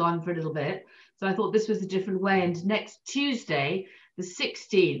 and it's gone for a little bit. So I thought this was a different way. And next Tuesday, the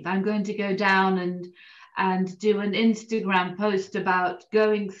 16th, I'm going to go down and do an Instagram post about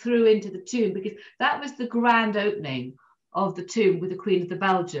going through into the tomb, because that was the grand opening of the tomb with the Queen of the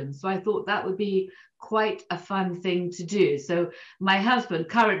Belgians. So I thought that would be quite a fun thing to do. So my husband,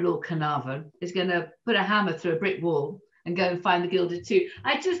 current Lord Carnarvon, is going to put a hammer through a brick wall and go and find the gilded tomb.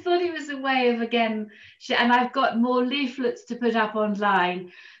 I just thought it was a way of, again, and I've got more leaflets to put up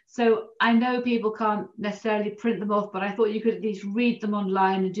online. So I know people can't necessarily print them off, but I thought you could at least read them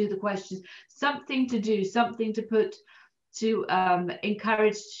online and do the questions. Something to do, something to put, to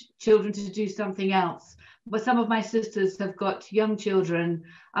encourage children to do something else. But some of my sisters have got young children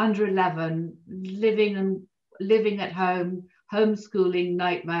under 11, living at home, homeschooling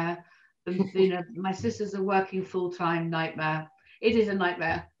nightmare. You know, my sisters are working full-time, nightmare. It is a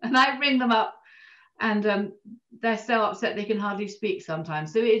nightmare. And I ring them up and they're so upset they can hardly speak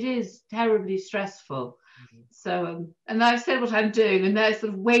sometimes. So it is terribly stressful. Mm-hmm. So, and I've said what I'm doing and they're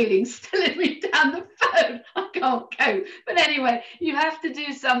sort of wailing, still me down the phone. I can't cope. But anyway, you have to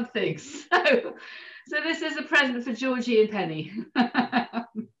do something. So this is a present for Georgie and Penny.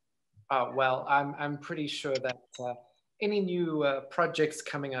 Well, I'm pretty sure that any new projects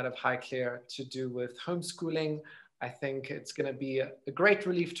coming out of Highclere to do with homeschooling, I think it's going to be a great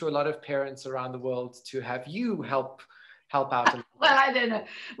relief to a lot of parents around the world to have you help out. Well, I don't know.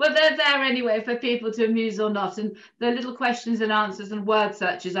 Well, they're there anyway for people to amuse or not. And the little questions and answers and word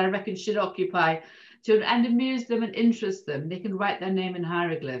searches, I reckon, should occupy children and amuse them and interest them. They can write their name in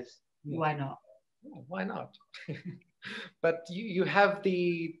hieroglyphs. Yeah. Why not? Oh, why not? But you have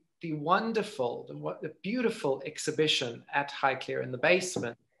the wonderful, the beautiful exhibition at Highclere in the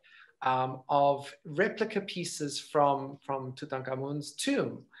basement of replica pieces from Tutankhamun's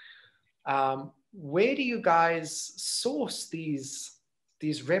tomb. Where do you guys source these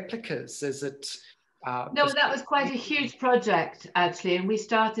replicas? Is it no, that was quite a huge project actually, and we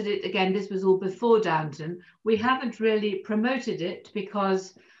started it again. This was all before Downton. We haven't really promoted it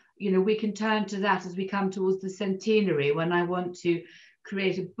because, you know, we can turn to that as we come towards the centenary. When I want to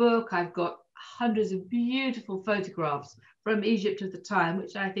create a book, I've got hundreds of beautiful photographs from Egypt of the time,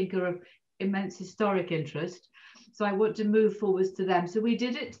 which I think are of immense historic interest. So I want to move forwards to them. So we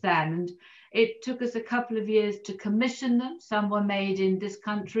did it then, and it took us a couple of years to commission them. Some were made in this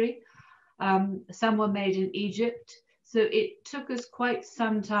country, some were made in Egypt. So it took us quite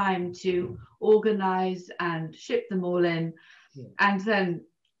some time to organize and ship them all in, and then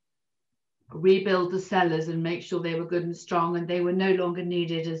rebuild the cellars and make sure they were good and strong, and they were no longer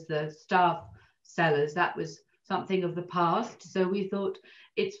needed as the staff cellars. That was something of the past. So we thought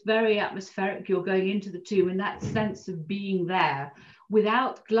it's very atmospheric. You're going into the tomb in that sense of being there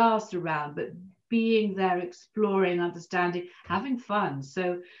without glass around, but being there, exploring, understanding, having fun.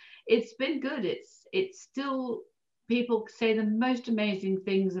 So it's been good. It's still, people say the most amazing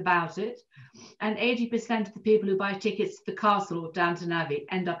things about it, and 80% of the people who buy tickets to the castle or Downton Abbey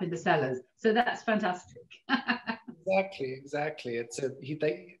end up in the cellars. So that's fantastic. Exactly.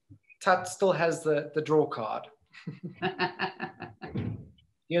 Tut still has the draw card.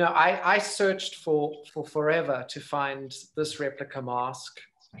 You know, I searched for forever to find this replica mask,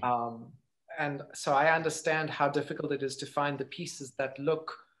 and so I understand how difficult it is to find the pieces that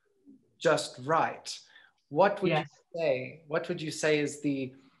look just right. What would you say? What would you say is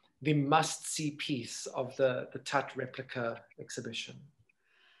the must-see piece of the Tut replica exhibition?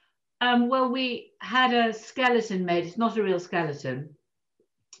 Well, we had a skeleton made. It's not a real skeleton,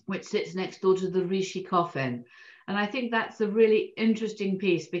 which sits next door to the Rishi coffin. And I think that's a really interesting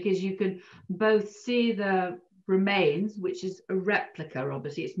piece because you can both see the remains, which is a replica,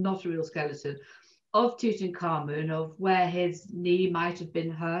 obviously, it's not a real skeleton, of Tutankhamun, of where his knee might have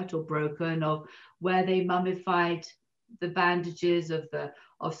been hurt or broken, of where they mummified the bandages, of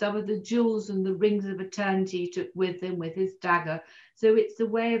some of the jewels and the rings of eternity he took with him, with his dagger. So it's a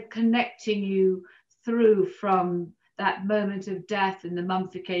way of connecting you through from that moment of death and the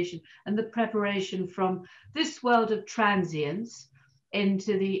mummification and the preparation from this world of transience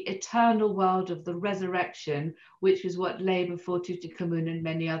into the eternal world of the resurrection, which was what lay before Tutankhamun and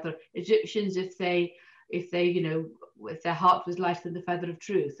many other Egyptians, if their heart was lighter than the feather of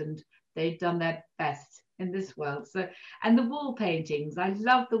truth and they'd done their best in this world. So, and the wall paintings, I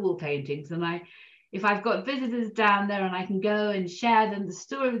love the wall paintings, and if I've got visitors down there and I can go and share them the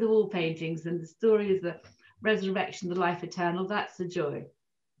story of the wall paintings and the story of the resurrection, the life eternal, that's a joy.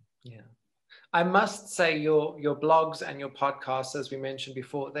 Yeah, I must say your blogs and your podcasts, as we mentioned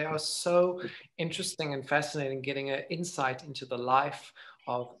before, they are so interesting and fascinating, getting an insight into the life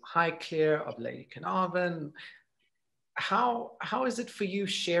of Highclere, of Lady Carnarvon. How is it for you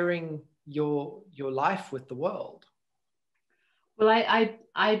sharing your life with the world? Well,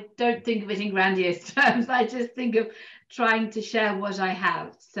 I don't think of it in grandiose terms. I just think of trying to share what I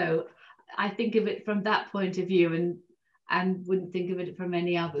have. So I think of it from that point of view, and wouldn't think of it from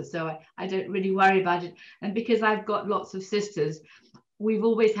any other. So I don't really worry about it. And because I've got lots of sisters, we've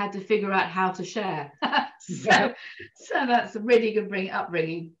always had to figure out how to share. so that's a really good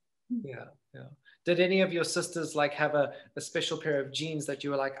upbringing. Yeah, yeah. Did any of your sisters like have a special pair of jeans that you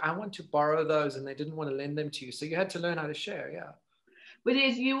were like, I want to borrow those, and they didn't want to lend them to you? So you had to learn how to share, yeah. But it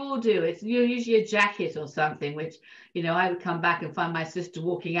is, you all do. It's usually a jacket or something, which, you know, I would come back and find my sister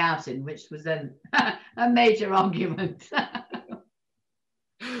walking out in, which was then a major argument.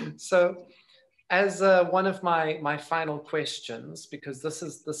 So as one of my final questions, because this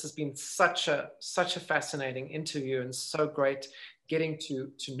has been such a fascinating interview and so great getting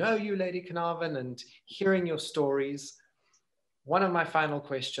to know you, Lady Carnarvon, and hearing your stories. One of my final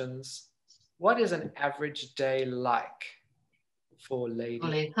questions: what is an average day like for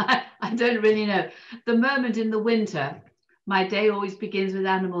Lady? I don't really know. The moment in the winter, my day always begins with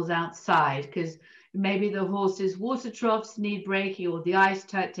animals outside, because maybe the horses' water troughs need breaking, or the ice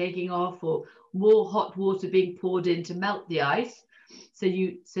taking off, or more hot water being poured in to melt the ice. So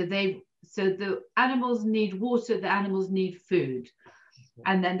the animals need water, the animals need food,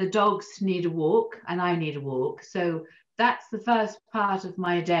 and then the dogs need a walk, and I need a walk. So that's the first part of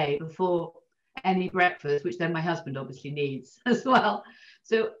my day before any breakfast, which then my husband obviously needs as well.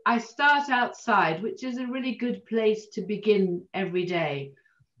 So I start outside, which is a really good place to begin every day.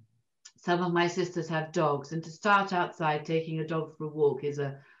 Some of my sisters have dogs, and to start outside taking a dog for a walk is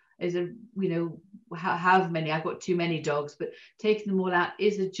a you know, how many, I've got too many dogs, but taking them all out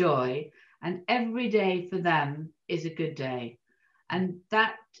is a joy, and every day for them is a good day. And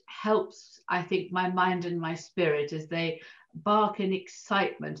that helps, I think, my mind and my spirit as they bark in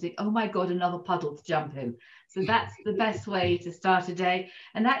excitement, think, oh my God, another puddle to jump in. So that's the best way to start a day.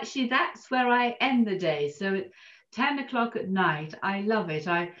 And actually, that's where I end the day. So at 10 o'clock at night, I love it.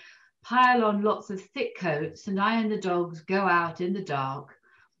 I pile on lots of thick coats, and I and the dogs go out in the dark,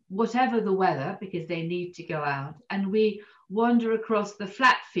 whatever the weather, because they need to go out. And we wander across the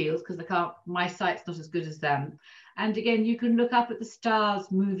flat fields, because my sight's not as good as them. And again, you can look up at the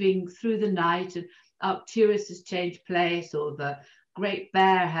stars moving through the night, and Arcturus has changed place, or the Great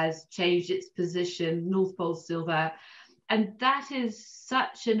Bear has changed its position, North Pole still there. And that is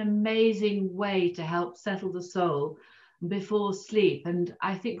such an amazing way to help settle the soul before sleep. And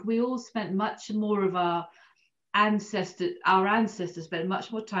I think we all spent much more of our ancestors spent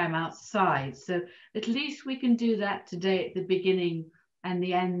much more time outside. So at least we can do that today at the beginning and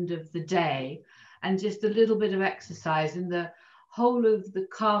the end of the day, and just a little bit of exercise, and the whole of the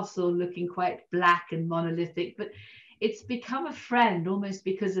castle looking quite black and monolithic, but it's become a friend almost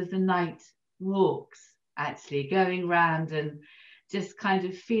because of the night walks, actually going round and just kind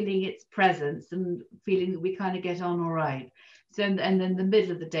of feeling its presence and feeling that we kind of get on all right. So, and then the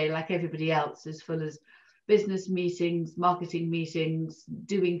middle of the day, like everybody else, is full of business meetings, marketing meetings,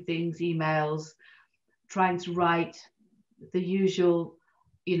 doing things, emails, trying to write, the usual,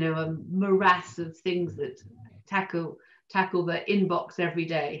 you know, a morass of things that tackle the inbox every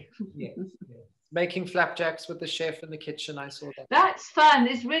day. Yes, yes. Making flapjacks with the chef in the kitchen, I saw that. That's fun.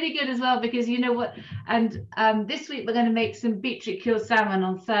 It's really good as well, because you know what, and this week we're going to make some beetroot cured salmon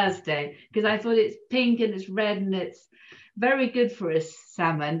on Thursday, because I thought it's pink and it's red and it's very good for us,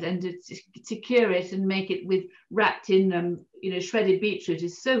 salmon, and to cure it and make it with wrapped in you know, shredded beetroot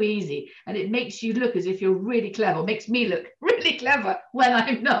is so easy, and it makes you look as if you're really clever. It makes me look really clever when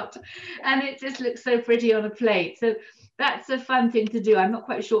I'm not, and it just looks so pretty on a plate. So that's a fun thing to do. I'm not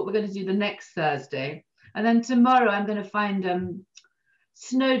quite sure what we're going to do the next Thursday, and then tomorrow I'm going to find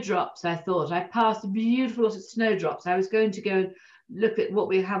snowdrops. I thought I passed a beautiful lot of snowdrops. I was going to go and look at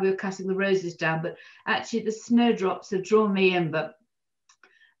how we were cutting the roses down, but actually the snowdrops have drawn me in. But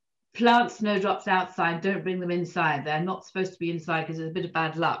plant snowdrops outside, don't bring them inside. They're not supposed to be inside because there's a bit of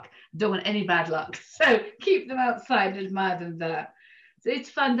bad luck. Don't want any bad luck, so keep them outside and admire them there. So it's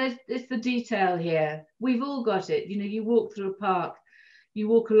fun. It's the detail here. We've all got it. You know, you walk through a park, you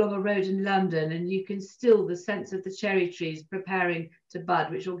walk along a road in London, and you can still the sense of the cherry trees preparing to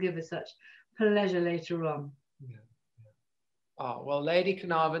bud, which will give us such pleasure later on. Yeah. Oh, well, Lady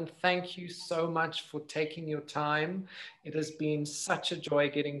Carnarvon, thank you so much for taking your time. It has been such a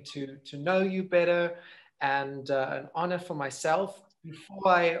joy getting to know you better, and an honor for myself. Before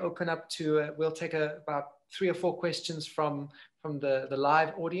I open up to, we'll take about 3 or 4 questions from the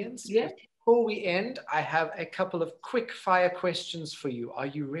live audience. Yeah. Before we end, I have a couple of quick fire questions for you. Are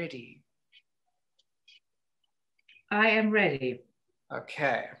you ready? I am ready.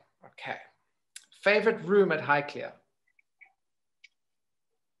 Okay. Favorite room at Highclere?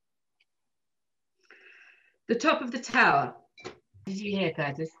 The top of the tower. Did you hear,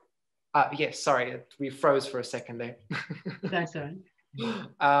 Curtis? Yes, sorry, we froze for a second there. That's all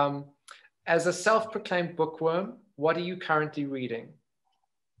right. As a self-proclaimed bookworm, what are you currently reading?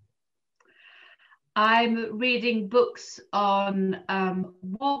 I'm reading books on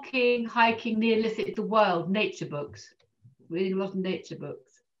walking, hiking, Neolithic, the world, nature books. Reading a lot of nature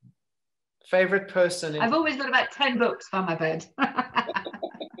books. Favorite person? I've always got about 10 books by my bed.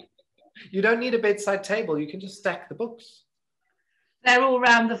 You don't need a bedside table. You can just stack the books. They're all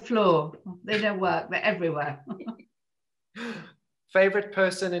around the floor. They don't work. They're everywhere. Favorite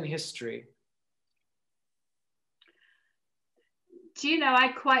person in history? Do you know, I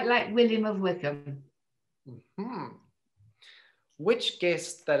quite like William of Wykeham. Mm-hmm. Which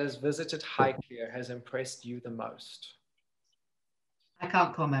guest that has visited Highclere has impressed you the most? I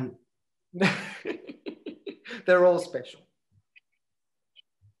can't comment. They're all special.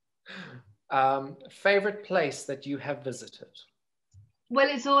 Favorite place that you have visited? Well,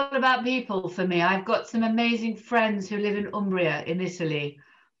 it's all about people for me. I've got some amazing friends who live in Umbria in Italy.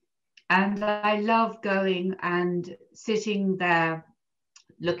 And I love going and sitting there,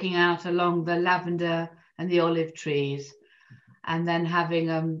 looking out along the lavender and the olive trees, and then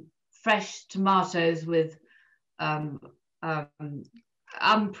having fresh tomatoes with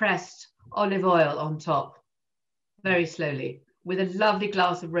unpressed olive oil on top, very slowly, with a lovely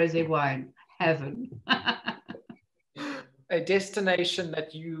glass of rosé wine. Heaven. A destination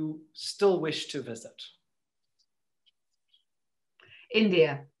that you still wish to visit?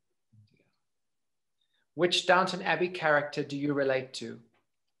 India. Which Downton Abbey character do you relate to?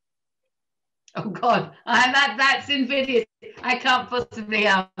 Oh God, that's invidious. I can't possibly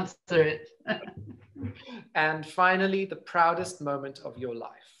answer it. And finally, the proudest moment of your life?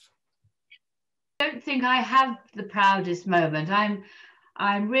 I don't think I have the proudest moment.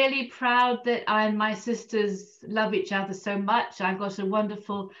 I'm really proud that I and my sisters love each other so much. I've got a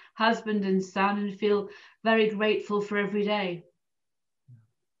wonderful husband and son and feel very grateful for every day.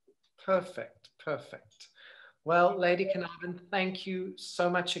 Perfect, perfect. Well, Lady Carnarvon, thank you so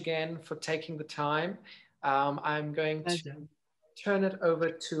much again for taking the time. I'm going to turn it over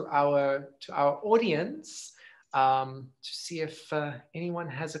to our audience to see if anyone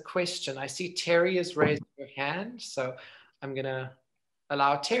has a question. I see Terry has raised her hand, so I'm going to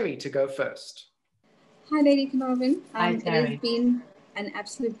allow Terry to go first. Hi, Lady Carnarvon. Hi, Terry. It has been an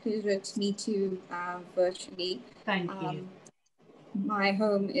absolute pleasure to meet you virtually. Thank you. My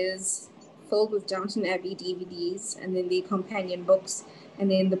home is filled with Downton Abbey DVDs, and then the companion books,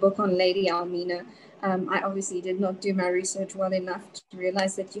 and then the book on Lady Almina. I obviously did not do my research well enough to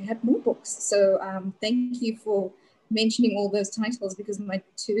realize that you had more books. So thank you for mentioning all those titles, because my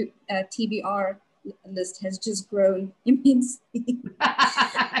TBR list has just grown immensely.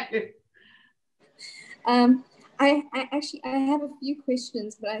 I have a few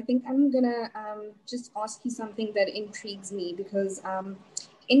questions, but I think I'm gonna just ask you something that intrigues me, because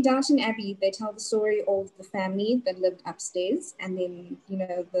in Downton Abbey, they tell the story of the family that lived upstairs, and then, you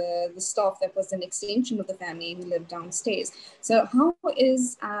know, the staff that was an extension of the family who lived downstairs. So how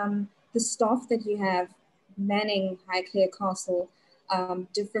is the staff that you have manning Highclere Castle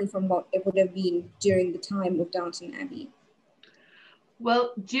different from what it would have been during the time of Downton Abbey?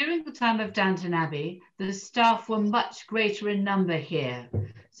 Well, during the time of Downton Abbey, the staff were much greater in number here.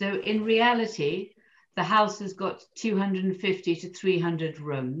 So in reality, the house has got 250 to 300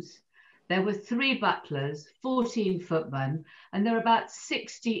 rooms. There were 3 butlers, 14 footmen, and there were about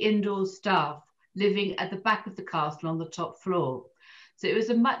 60 indoor staff living at the back of the castle on the top floor. So it was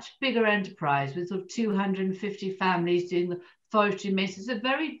a much bigger enterprise with sort of 250 families doing the forestry maintenance. It's a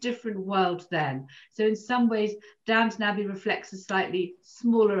very different world then. So in some ways, Downton Abbey reflects a slightly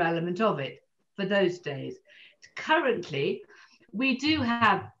smaller element of it for those days. Currently, we do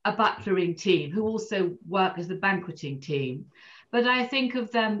have a butlering team who also work as the banqueting team, but I think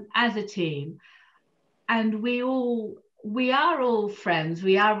of them as a team, and we are all friends.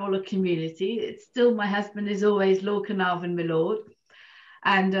 We are all a community. It's still, my husband is always Lord Carnarvon, my lord,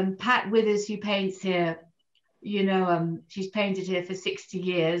 and Pat Withers, who paints here, you know, she's painted here for 60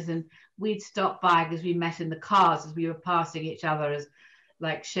 years, and we'd stop by because we met in the cars as we were passing each other as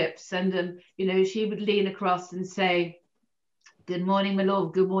like ships, and you know, she would lean across and say, "Good morning, my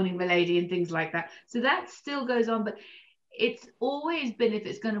lord," "Good morning, my lady," and things like that. So that still goes on, but it's always been, if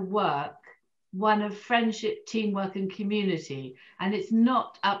it's going to work, one of friendship, teamwork, and community. And it's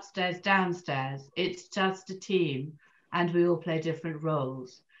not upstairs, downstairs. It's just a team, and we all play different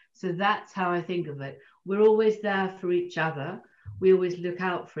roles. So that's how I think of it. We're always there for each other. We always look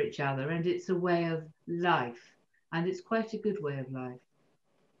out for each other, and it's a way of life, and it's quite a good way of life.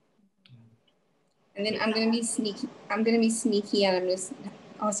 And then I'm going to be sneaky, and I'm going to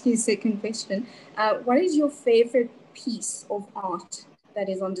ask you a second question. What is your favorite piece of art that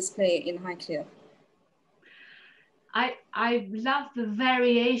is on display in Highclere? I love the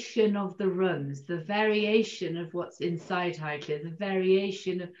variation of the rooms, the variation of what's inside Highclere, the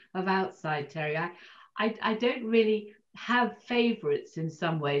variation of outside, Terry. I don't really have favorites in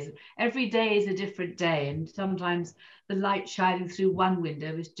some ways. Every day is a different day, and sometimes the light shining through one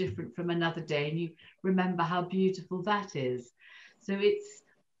window is different from another day, and you remember how beautiful that is. So it's,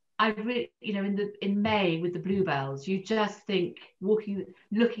 I really, you know, in May with the bluebells, you just think, looking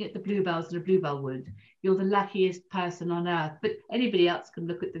at the bluebells in a bluebell wood, you're the luckiest person on earth. But anybody else can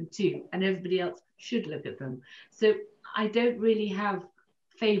look at them too, and everybody else should look at them. So I don't really have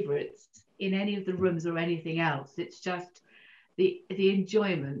favorites in any of the rooms or anything else. It's just the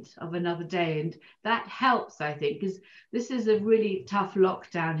enjoyment of another day, and that helps, I think, because this is a really tough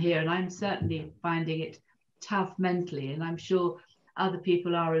lockdown here, and I'm certainly finding it tough mentally, and I'm sure other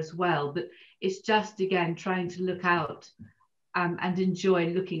people are as well. But it's just, again, trying to look out and enjoy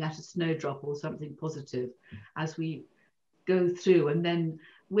looking at a snowdrop or something positive as we go through. And then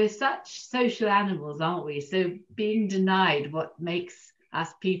we're such social animals, aren't we? So being denied what makes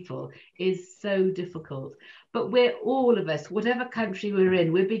us people is so difficult. But we're, all of us, whatever country we're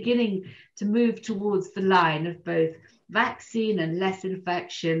in, we're beginning to move towards the line of both vaccine and less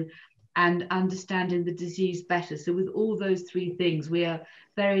infection and understanding the disease better. So with all those three things, we are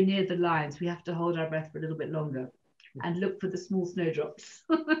very near the lines. We have to hold our breath for a little bit longer and look for the small snowdrops.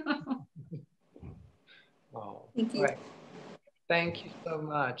 Oh, Thank you. great. Thank you so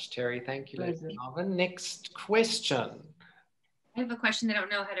much, Terry. Thank you, Lady Carnarvon. Next question. I have a question. I don't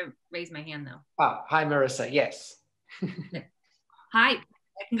know how to raise my hand though. Ah, hi, Marissa. Yes. Hi, I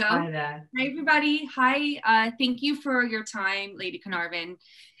can go. Hi there. Hi, everybody. Hi. Thank you for your time, Lady Carnarvon.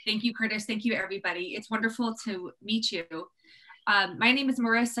 Thank you, Curtis. Thank you, everybody. It's wonderful to meet you. My name is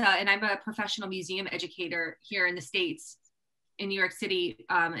Marissa, and I'm a professional museum educator here in the States, in New York City,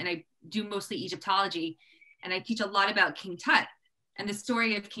 and I do mostly Egyptology, and I teach a lot about King Tut and the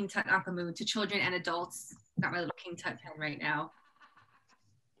story of King Tutankhamun to children and adults. Got my little King Tut pen right now.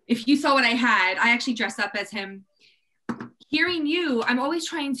 If you saw what I had, I actually dressed up as him. Hearing you, I'm always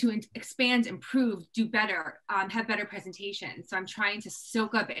trying to expand, improve, do better, have better presentations. So I'm trying to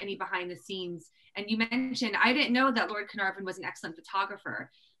soak up any behind the scenes. And you mentioned, I didn't know that Lord Carnarvon was an excellent photographer.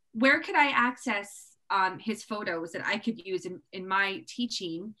 Where could I access his photos that I could use in my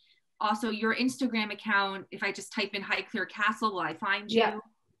teaching? Also, your Instagram account, if I just type in Highclere Castle, will I find you? Yeah.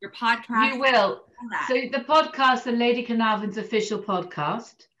 Your podcast? You will. So the podcast, the Lady Carnarvon's official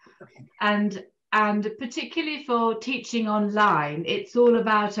podcast. Okay. And particularly for teaching online, it's all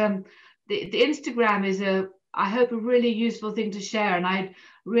about, the Instagram is I hope, a really useful thing to share. And I'd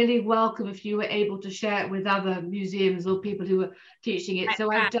really welcome if you were able to share it with other museums or people who are teaching it. So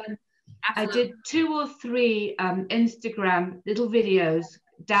I did 2 or 3 Instagram little videos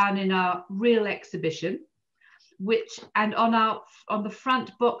down in our real exhibition, and on the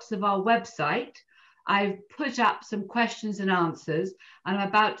front box of our website, I've put up some questions and answers, and I'm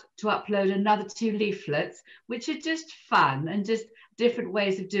about to upload another 2 leaflets, which are just fun and just different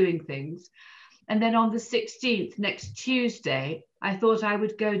ways of doing things. And then on the 16th, next Tuesday, I thought I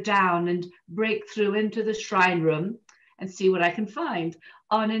would go down and break through into the shrine room and see what I can find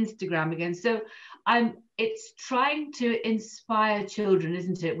on Instagram again. So it's trying to inspire children,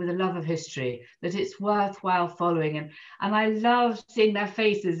 isn't it, with a love of history, that it's worthwhile following. And I love seeing their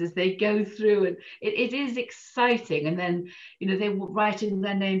faces as they go through, and it is exciting. And then, you know, they're writing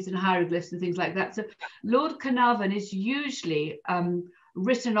their names in hieroglyphs and things like that. So Lord Carnarvon is usually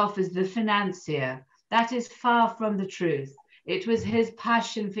written off as the financier. That is far from the truth. It was his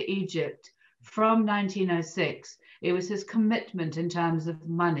passion for Egypt from 1906. It was his commitment in terms of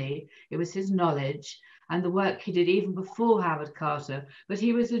money. It was his knowledge and the work he did even before Howard Carter. But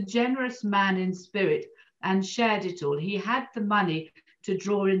he was a generous man in spirit and shared it all. He had the money to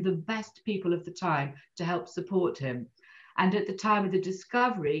draw in the best people of the time to help support him. And at the time of the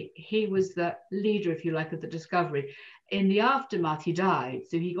discovery, he was the leader, if you like, of the discovery. In the aftermath, he died,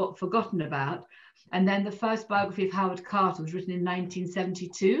 so he got forgotten about. And then the first biography of Howard Carter was written in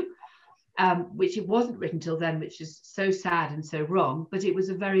 1972. Which it wasn't written till then, which is so sad and so wrong, but it was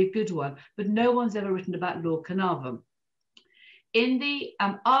a very good one. But no one's ever written about Lord Carnarvon. In the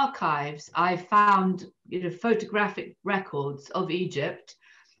archives, I found, you know, photographic records of Egypt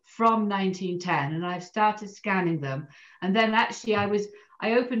from 1910, and I've started scanning them. And then actually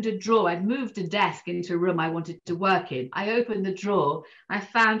I opened a drawer. I'd moved a desk into a room I wanted to work in. I opened the drawer. I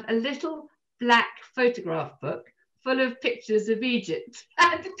found a little black photograph book full of pictures of Egypt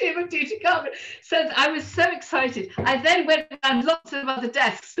and the tomb of Tutankhamun. So I was so excited. I then went around lots of other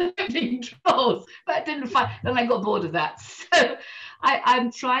desks opening drawers, but I didn't find, and I got bored of that. So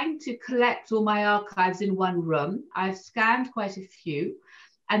I'm trying to collect all my archives in one room. I've scanned quite a few,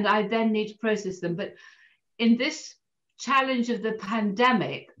 and I then need to process them. But in this challenge of the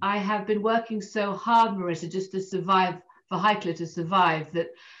pandemic, I have been working so hard, Marissa, just to survive, for Highclere to survive, that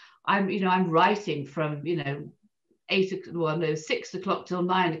I'm writing from 6 o'clock till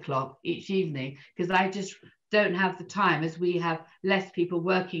 9 o'clock each evening, because I just don't have the time, as we have less people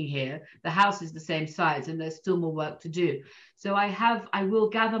working here. The house is the same size and there's still more work to do. So I will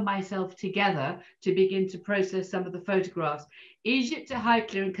gather myself together to begin to process some of the photographs. Egypt at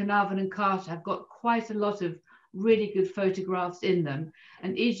Highclere and Carnarvon and Carter have got quite a lot of really good photographs in them.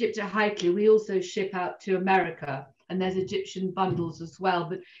 And Egypt at Highclere, we also ship out to America, and there's Egyptian bundles as well.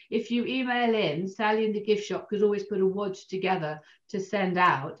 But if you email in, Sally in the gift shop could always put a wodge together to send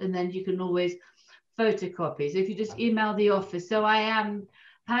out, and then you can always photocopies if you just email the office. So I am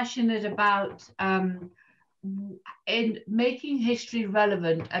passionate about in making history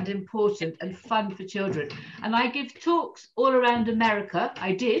relevant and important and fun for children. And I give talks all around America.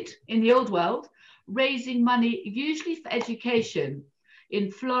 I did in the old world, raising money usually for education, in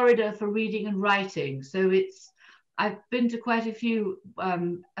Florida for reading and writing. So I've been to quite a few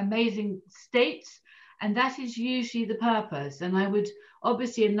amazing states, and that is usually the purpose. And I would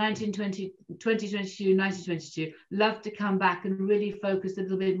obviously in 1922, love to come back and really focus a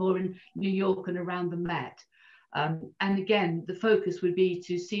little bit more in New York and around the Met. And again, the focus would be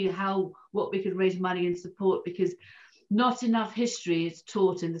to see what we could raise money and support, because not enough history is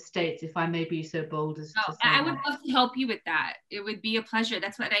taught in the States, if I may be so bold as to say I would love to help you with that. It would be a pleasure.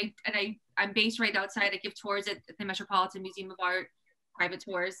 That's what I'm based right outside. I give tours at the Metropolitan Museum of Art, private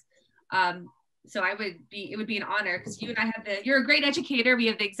tours. So it would be an honor, because you and I you're a great educator. We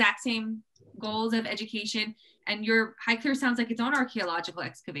have the exact same goals of education, and your Highclere sounds like its own archaeological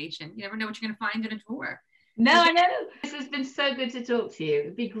excavation. You never know what you're going to find in a drawer. No, I know. This has been so good to talk to you.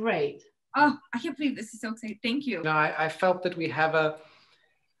 It'd be great. Oh, I can't believe this is so exciting. Thank you. No, I felt that we have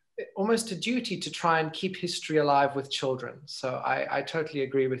almost a duty to try and keep history alive with children. So I totally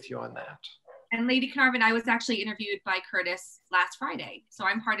agree with you on that. And Lady Carnarvon, I was actually interviewed by Curtis last Friday. So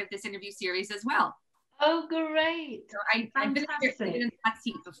I'm part of this interview series as well. Oh, great. So I've been in that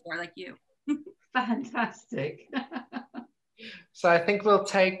seat before, like you. Fantastic. So I think we'll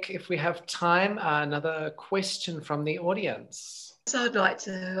take, if we have time, another question from the audience. So I'd like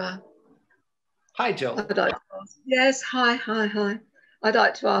to... Hi, Jill. I'd like to ask, yes, hi. I'd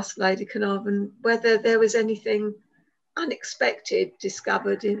like to ask Lady Carnarvon whether there was anything unexpected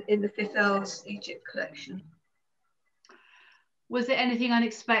discovered in the Fifth Earl's Egypt collection. Was there anything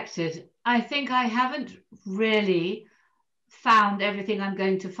unexpected? I think I haven't really found everything I'm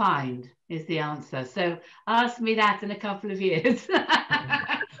going to find, is the answer. So ask me that in a couple of years.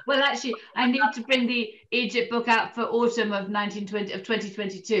 Well, actually, I need to bring the Egypt book out for autumn of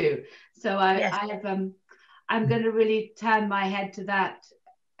 2022. So I'm going to really turn my head to that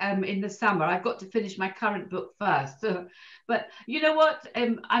in the summer. I've got to finish my current book first. So, but you know what?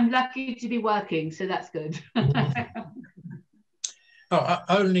 I'm lucky to be working, so that's good.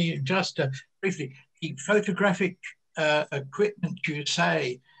 Only just briefly, the photographic equipment, you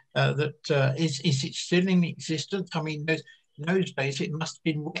say, is it still in existence? I mean, in those days, it must have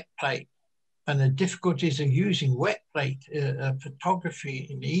been wet plate. And the difficulties of using wet plate photography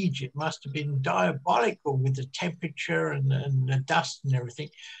in Egypt must have been diabolical, with the temperature and the dust and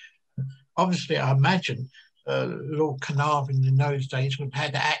everything. Obviously, I imagine Lord Carnarvon in those days would have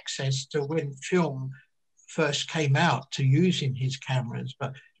had access to when film first came out to using his cameras.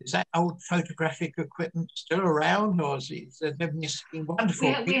 But is that old photographic equipment still around, or is it been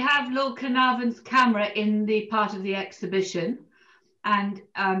wonderful? We have Lord Carnarvon's camera in the part of the exhibition, and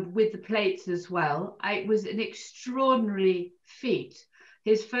with the plates as well. It was an extraordinary feat.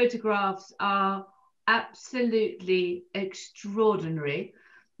 His photographs are absolutely extraordinary.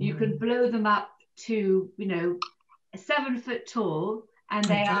 You can blow them up to 7 foot tall, and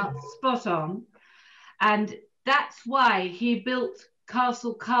they are spot on. And that's why he built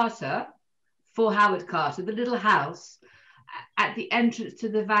Castle Carter for Howard Carter, the little house at the entrance to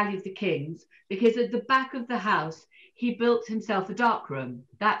the Valley of the Kings, because at the back of the house, he built himself a darkroom.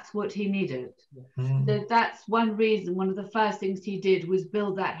 That's what he needed. So that's one reason, one of the first things he did was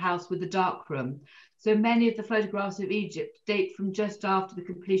build that house with a darkroom. So many of the photographs of Egypt date from just after the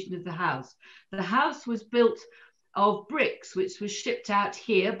completion of the house. The house was built of bricks, which was shipped out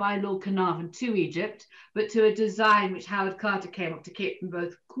here by Lord Carnarvon to Egypt, but to a design which Howard Carter came up to keep them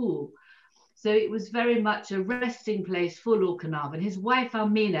both cool. So it was very much a resting place for Lord Carnarvon. His wife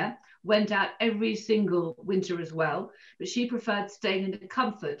Almina went out every single winter as well, but she preferred staying in the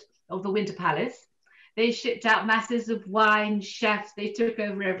comfort of the Winter Palace. They shipped out masses of wine, chefs, they took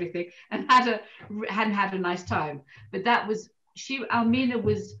over everything and hadn't had a nice time. But that was, Almina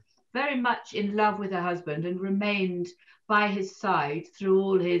was very much in love with her husband and remained by his side through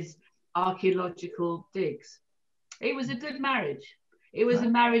all his archaeological digs. It was a good marriage. It was a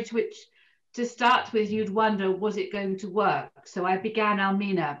marriage which, to start with, you'd wonder, was it going to work? So I began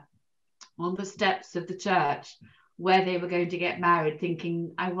Almina on the steps of the church where they were going to get married,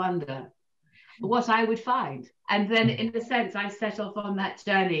 thinking, I wonder what I would find. And then, in a sense, I set off on that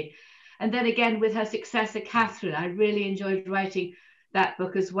journey. And then again, with her successor, Catherine, I really enjoyed writing that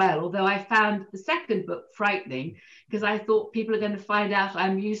book as well, although I found the second book frightening because I thought people are going to find out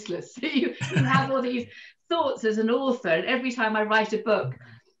I'm useless. You have all these thoughts as an author, and every time I write a book,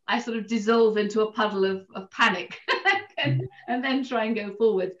 I sort of dissolve into a puddle of panic and then try and go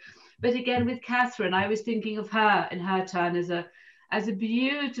forward. But again, with Catherine, I was thinking of her in her turn as a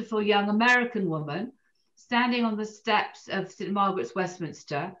beautiful young American woman standing on the steps of St. Margaret's,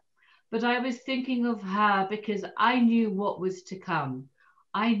 Westminster. But I was thinking of her because I knew what was to come.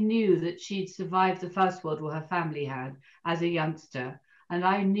 I knew that she'd survived the First World War, her family had, as a youngster. And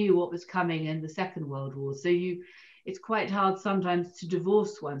I knew what was coming in the Second World War. So it's quite hard sometimes to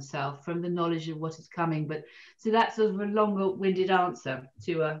divorce oneself from the knowledge of what is coming. But so that's sort of a longer-winded answer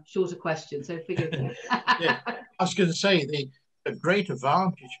to a shorter question. So forgive me. Yeah. I was going to say the great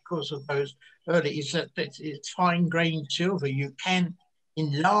advantage, of course, of those early is that it's fine-grained silver. You can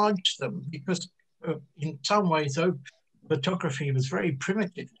enlarge them because in some ways, though, photography was very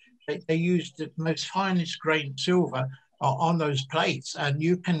primitive. They used the most finest grained silver on those plates, and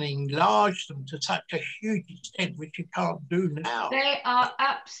you can enlarge them to such a huge extent, which you can't do now. They are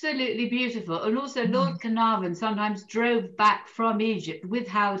absolutely beautiful. And also Lord Carnarvon sometimes drove back from Egypt with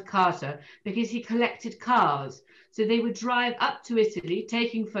Howard Carter because he collected cars. So they would drive up to Italy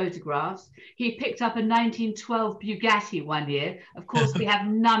taking photographs. He picked up a 1912 Bugatti one year. Of course, we have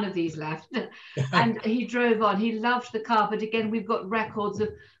none of these left. And he drove on. He loved the car. But again, we've got records of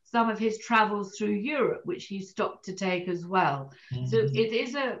some of his travels through Europe, which he stopped to take as well. So it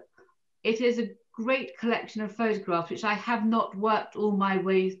is a great collection of photographs, which I have not worked all my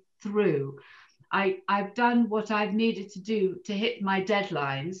way through. I've done what I've needed to do to hit my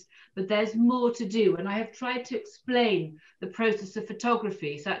deadlines, but there's more to do. And I have tried to explain the process of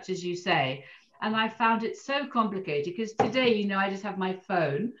photography, such as you say, and I found it so complicated because today, I just have my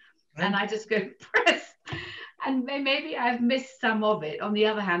phone and I just go press. And maybe I've missed some of it. On the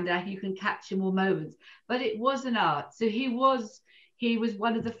other hand, you can capture more moments. But it was an art. So he was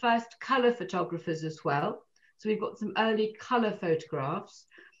one of the first colour photographers as well. So we've got some early colour photographs.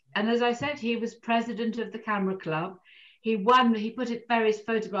 And as I said, he was president of the Camera Club. He put various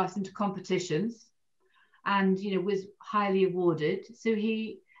photographs into competitions and, was highly awarded. So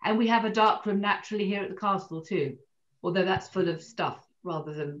and we have a darkroom naturally here at the castle too, although that's full of stuff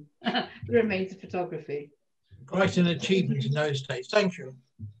rather than the remains of photography. Quite an achievement in those days. Thank you.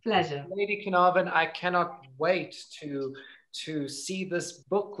 Pleasure. Lady Carnarvon, I cannot wait to see this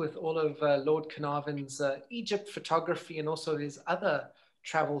book with all of Lord Carnarvon's Egypt photography and also his other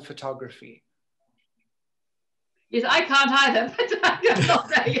travel photography. Yes, I can't either, but I'm not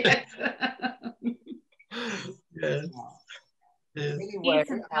there yet. Yes. Yes. Anyway,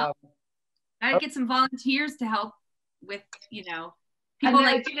 I get some volunteers to help with, people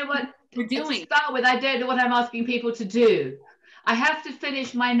do you know what we're doing. To start with, I don't know what I'm asking people to do. I have to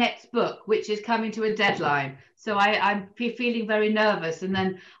finish my next book, which is coming to a deadline. So I'm feeling very nervous, and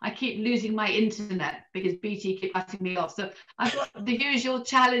then I keep losing my internet because BT keep cutting me off. So I've got the usual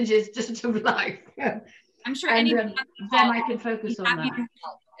challenges just of life. I'm sure then I can focus on that.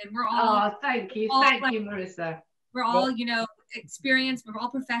 And we're all. Oh, thank you, Marissa. We're all, experienced. We're all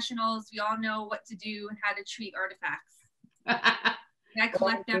professionals. We all know what to do and how to treat artifacts. I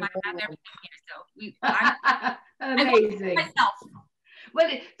collect them. I have everything here. So amazing. Myself. Well,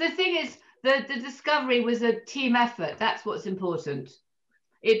 the thing is, the discovery was a team effort. That's what's important.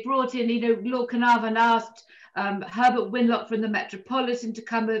 It brought in, Lord Carnarvon asked Herbert Winlock from the Metropolitan to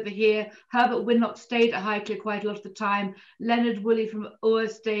come over here. Herbert Winlock stayed at Highclere quite a lot of the time. Leonard Woolley from Ur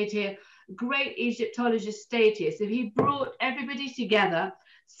stayed here. Great Egyptologists stayed here. So he brought everybody together,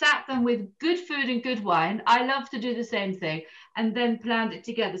 sat them with good food and good wine. I love to do the same thing, and then planned it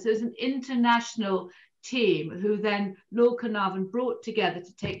together. So it's an international team who then Lord Carnarvon brought together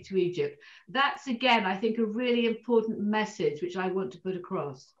to take to Egypt. That's, again, I think, a really important message which I want to put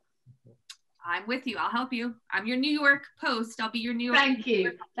across. I'm with you. I'll help you. I'm your New York Post. I'll be your New York. Thank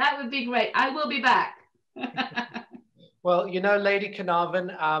you. That would be great. I will be back. Well, you know, Lady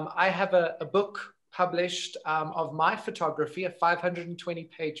Carnarvon, I have a book published of my photography, a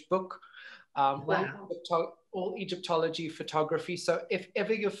 520-page book, Wow. all Egyptology photography. So if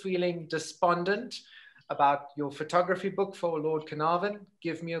ever you're feeling despondent about your photography book for Lord Carnarvon,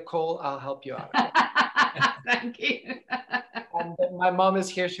 give me a call. I'll help you out. Thank you. And my mom is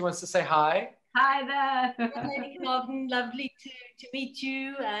here. She wants to say hi. Hi there. Lady Carnarvon, lovely to meet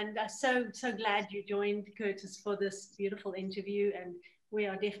you, and so glad you joined Curtis for this beautiful interview. And we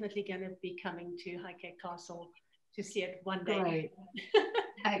are definitely going to be coming to Highclere Castle to see it one day. Great.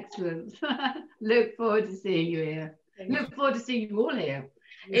 Excellent. Look forward to seeing you here. Look forward to seeing you all here.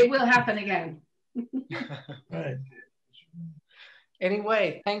 It will happen again. Right.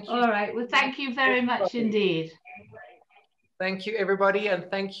 Anyway, thank you. All right. Well, thank you very much indeed. Thank you, everybody, and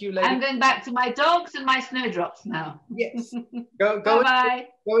thank you, Lady. I'm going back to my dogs and my snowdrops now. Yes. Go Bye-bye.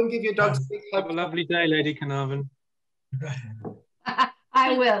 Go and give your dogs a big hug. Have a lovely day, Lady Carnarvon.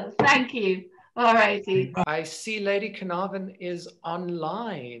 I will. Thank you. All righty. I see Lady Carnarvon is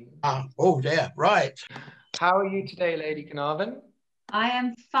online. Oh, there, right. How are you today, Lady Carnarvon? I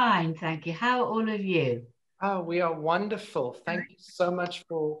am fine, thank you. How are all of you? Oh, we are wonderful. Thank you so much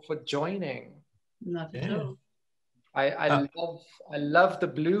for joining. Not at all. I love the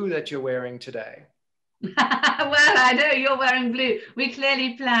blue that you're wearing today. Well, I know you're wearing blue. We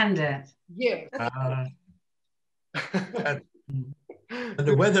clearly planned it. Yeah. And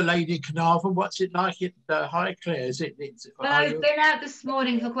the weather, Lady Carnarvon, what's it like at Highclere? Well, I've been out this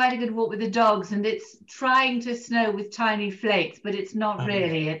morning for quite a good walk with the dogs, and it's trying to snow with tiny flakes, but it's not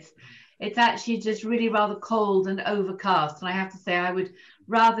really. It's actually just really rather cold and overcast. And I have to say, I would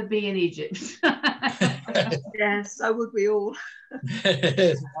rather be in Egypt. Yes, so would we all.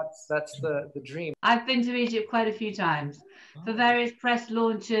 That's the dream. I've been to Egypt quite a few times for various press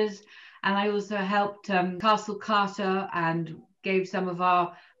launches, and I also helped Castle Carter and gave some of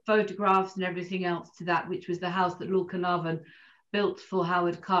our photographs and everything else to that, which was the house that Lord Carnarvon built for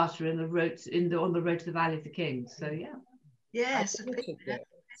Howard Carter on the road to the Valley of the Kings. So yeah. Yes.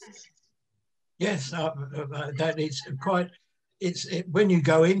 Yes, that is quite. When you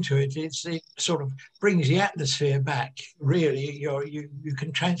go into it, it sort of brings the atmosphere back. Really, you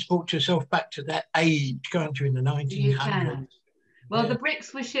can transport yourself back to that age, can't you, in the 1900s? You can. Well, the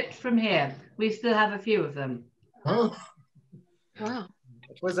bricks were shipped from here. We still have a few of them. Oh, Wow.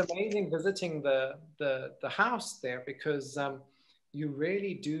 It was amazing visiting the house there, because you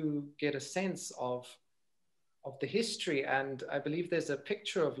really do get a sense of the history. And I believe there's a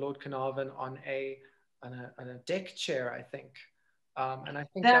picture of Lord Carnarvon on a deck chair, I think. And I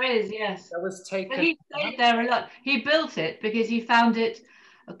think there is, yes. That was taken. But he stayed there a lot. He built it because he found it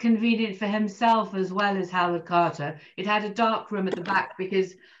convenient for himself as well as Howard Carter. It had a dark room at the back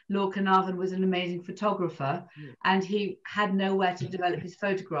because Lord Carnarvon was an amazing photographer, and he had nowhere to develop his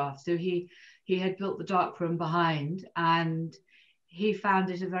photographs. So he had built the dark room behind, and he found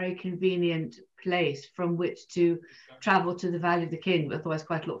it a very convenient place from which to travel to the Valley of the King, but otherwise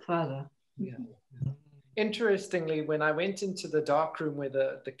quite a lot further. Yeah. Interestingly, when I went into the dark room where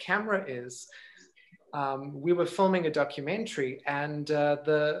the camera is, we were filming a documentary, and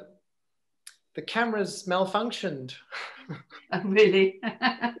the cameras malfunctioned. Oh, really?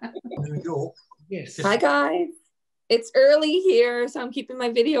 New York. Yes. Hi guys, it's early here, so I'm keeping my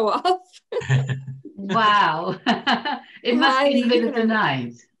video off. Wow. It must be in the middle of the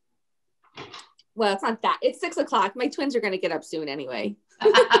night. Well, it's not that. It's 6 o'clock. My twins are going to get up soon anyway.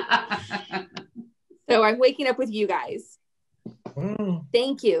 So I'm waking up with you guys.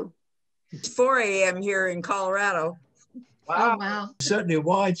 Thank you. It's 4 a.m. here in Colorado. Wow. Oh, wow. Certainly a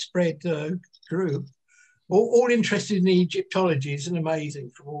widespread group. All interested in Egyptology. Isn't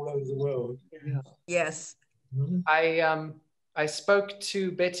amazing from all over the world. Yeah. Yes. I spoke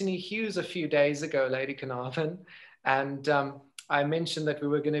to Bettany Hughes a few days ago, Lady Carnarvon, and I mentioned that we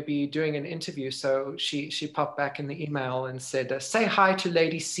were going to be doing an interview. So she popped back in the email and said, say hi to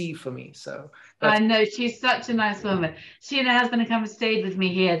Lady C for me. So I know, she's such a nice woman. She and her husband have come and stayed with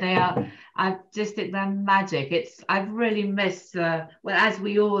me here. They're magic. I've really missed, well, as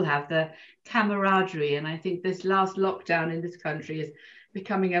we all have, the camaraderie. And I think this last lockdown in this country is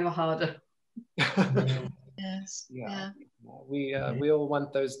becoming ever harder. Yes. Yeah. We all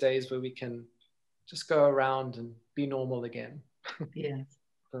want those days where we can just go around and be normal again. Yeah.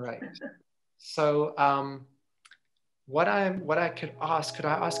 Right. So what I could I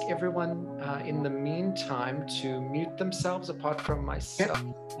ask everyone in the meantime to mute themselves apart from myself?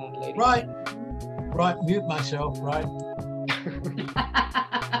 Yep. Right, mute myself, right.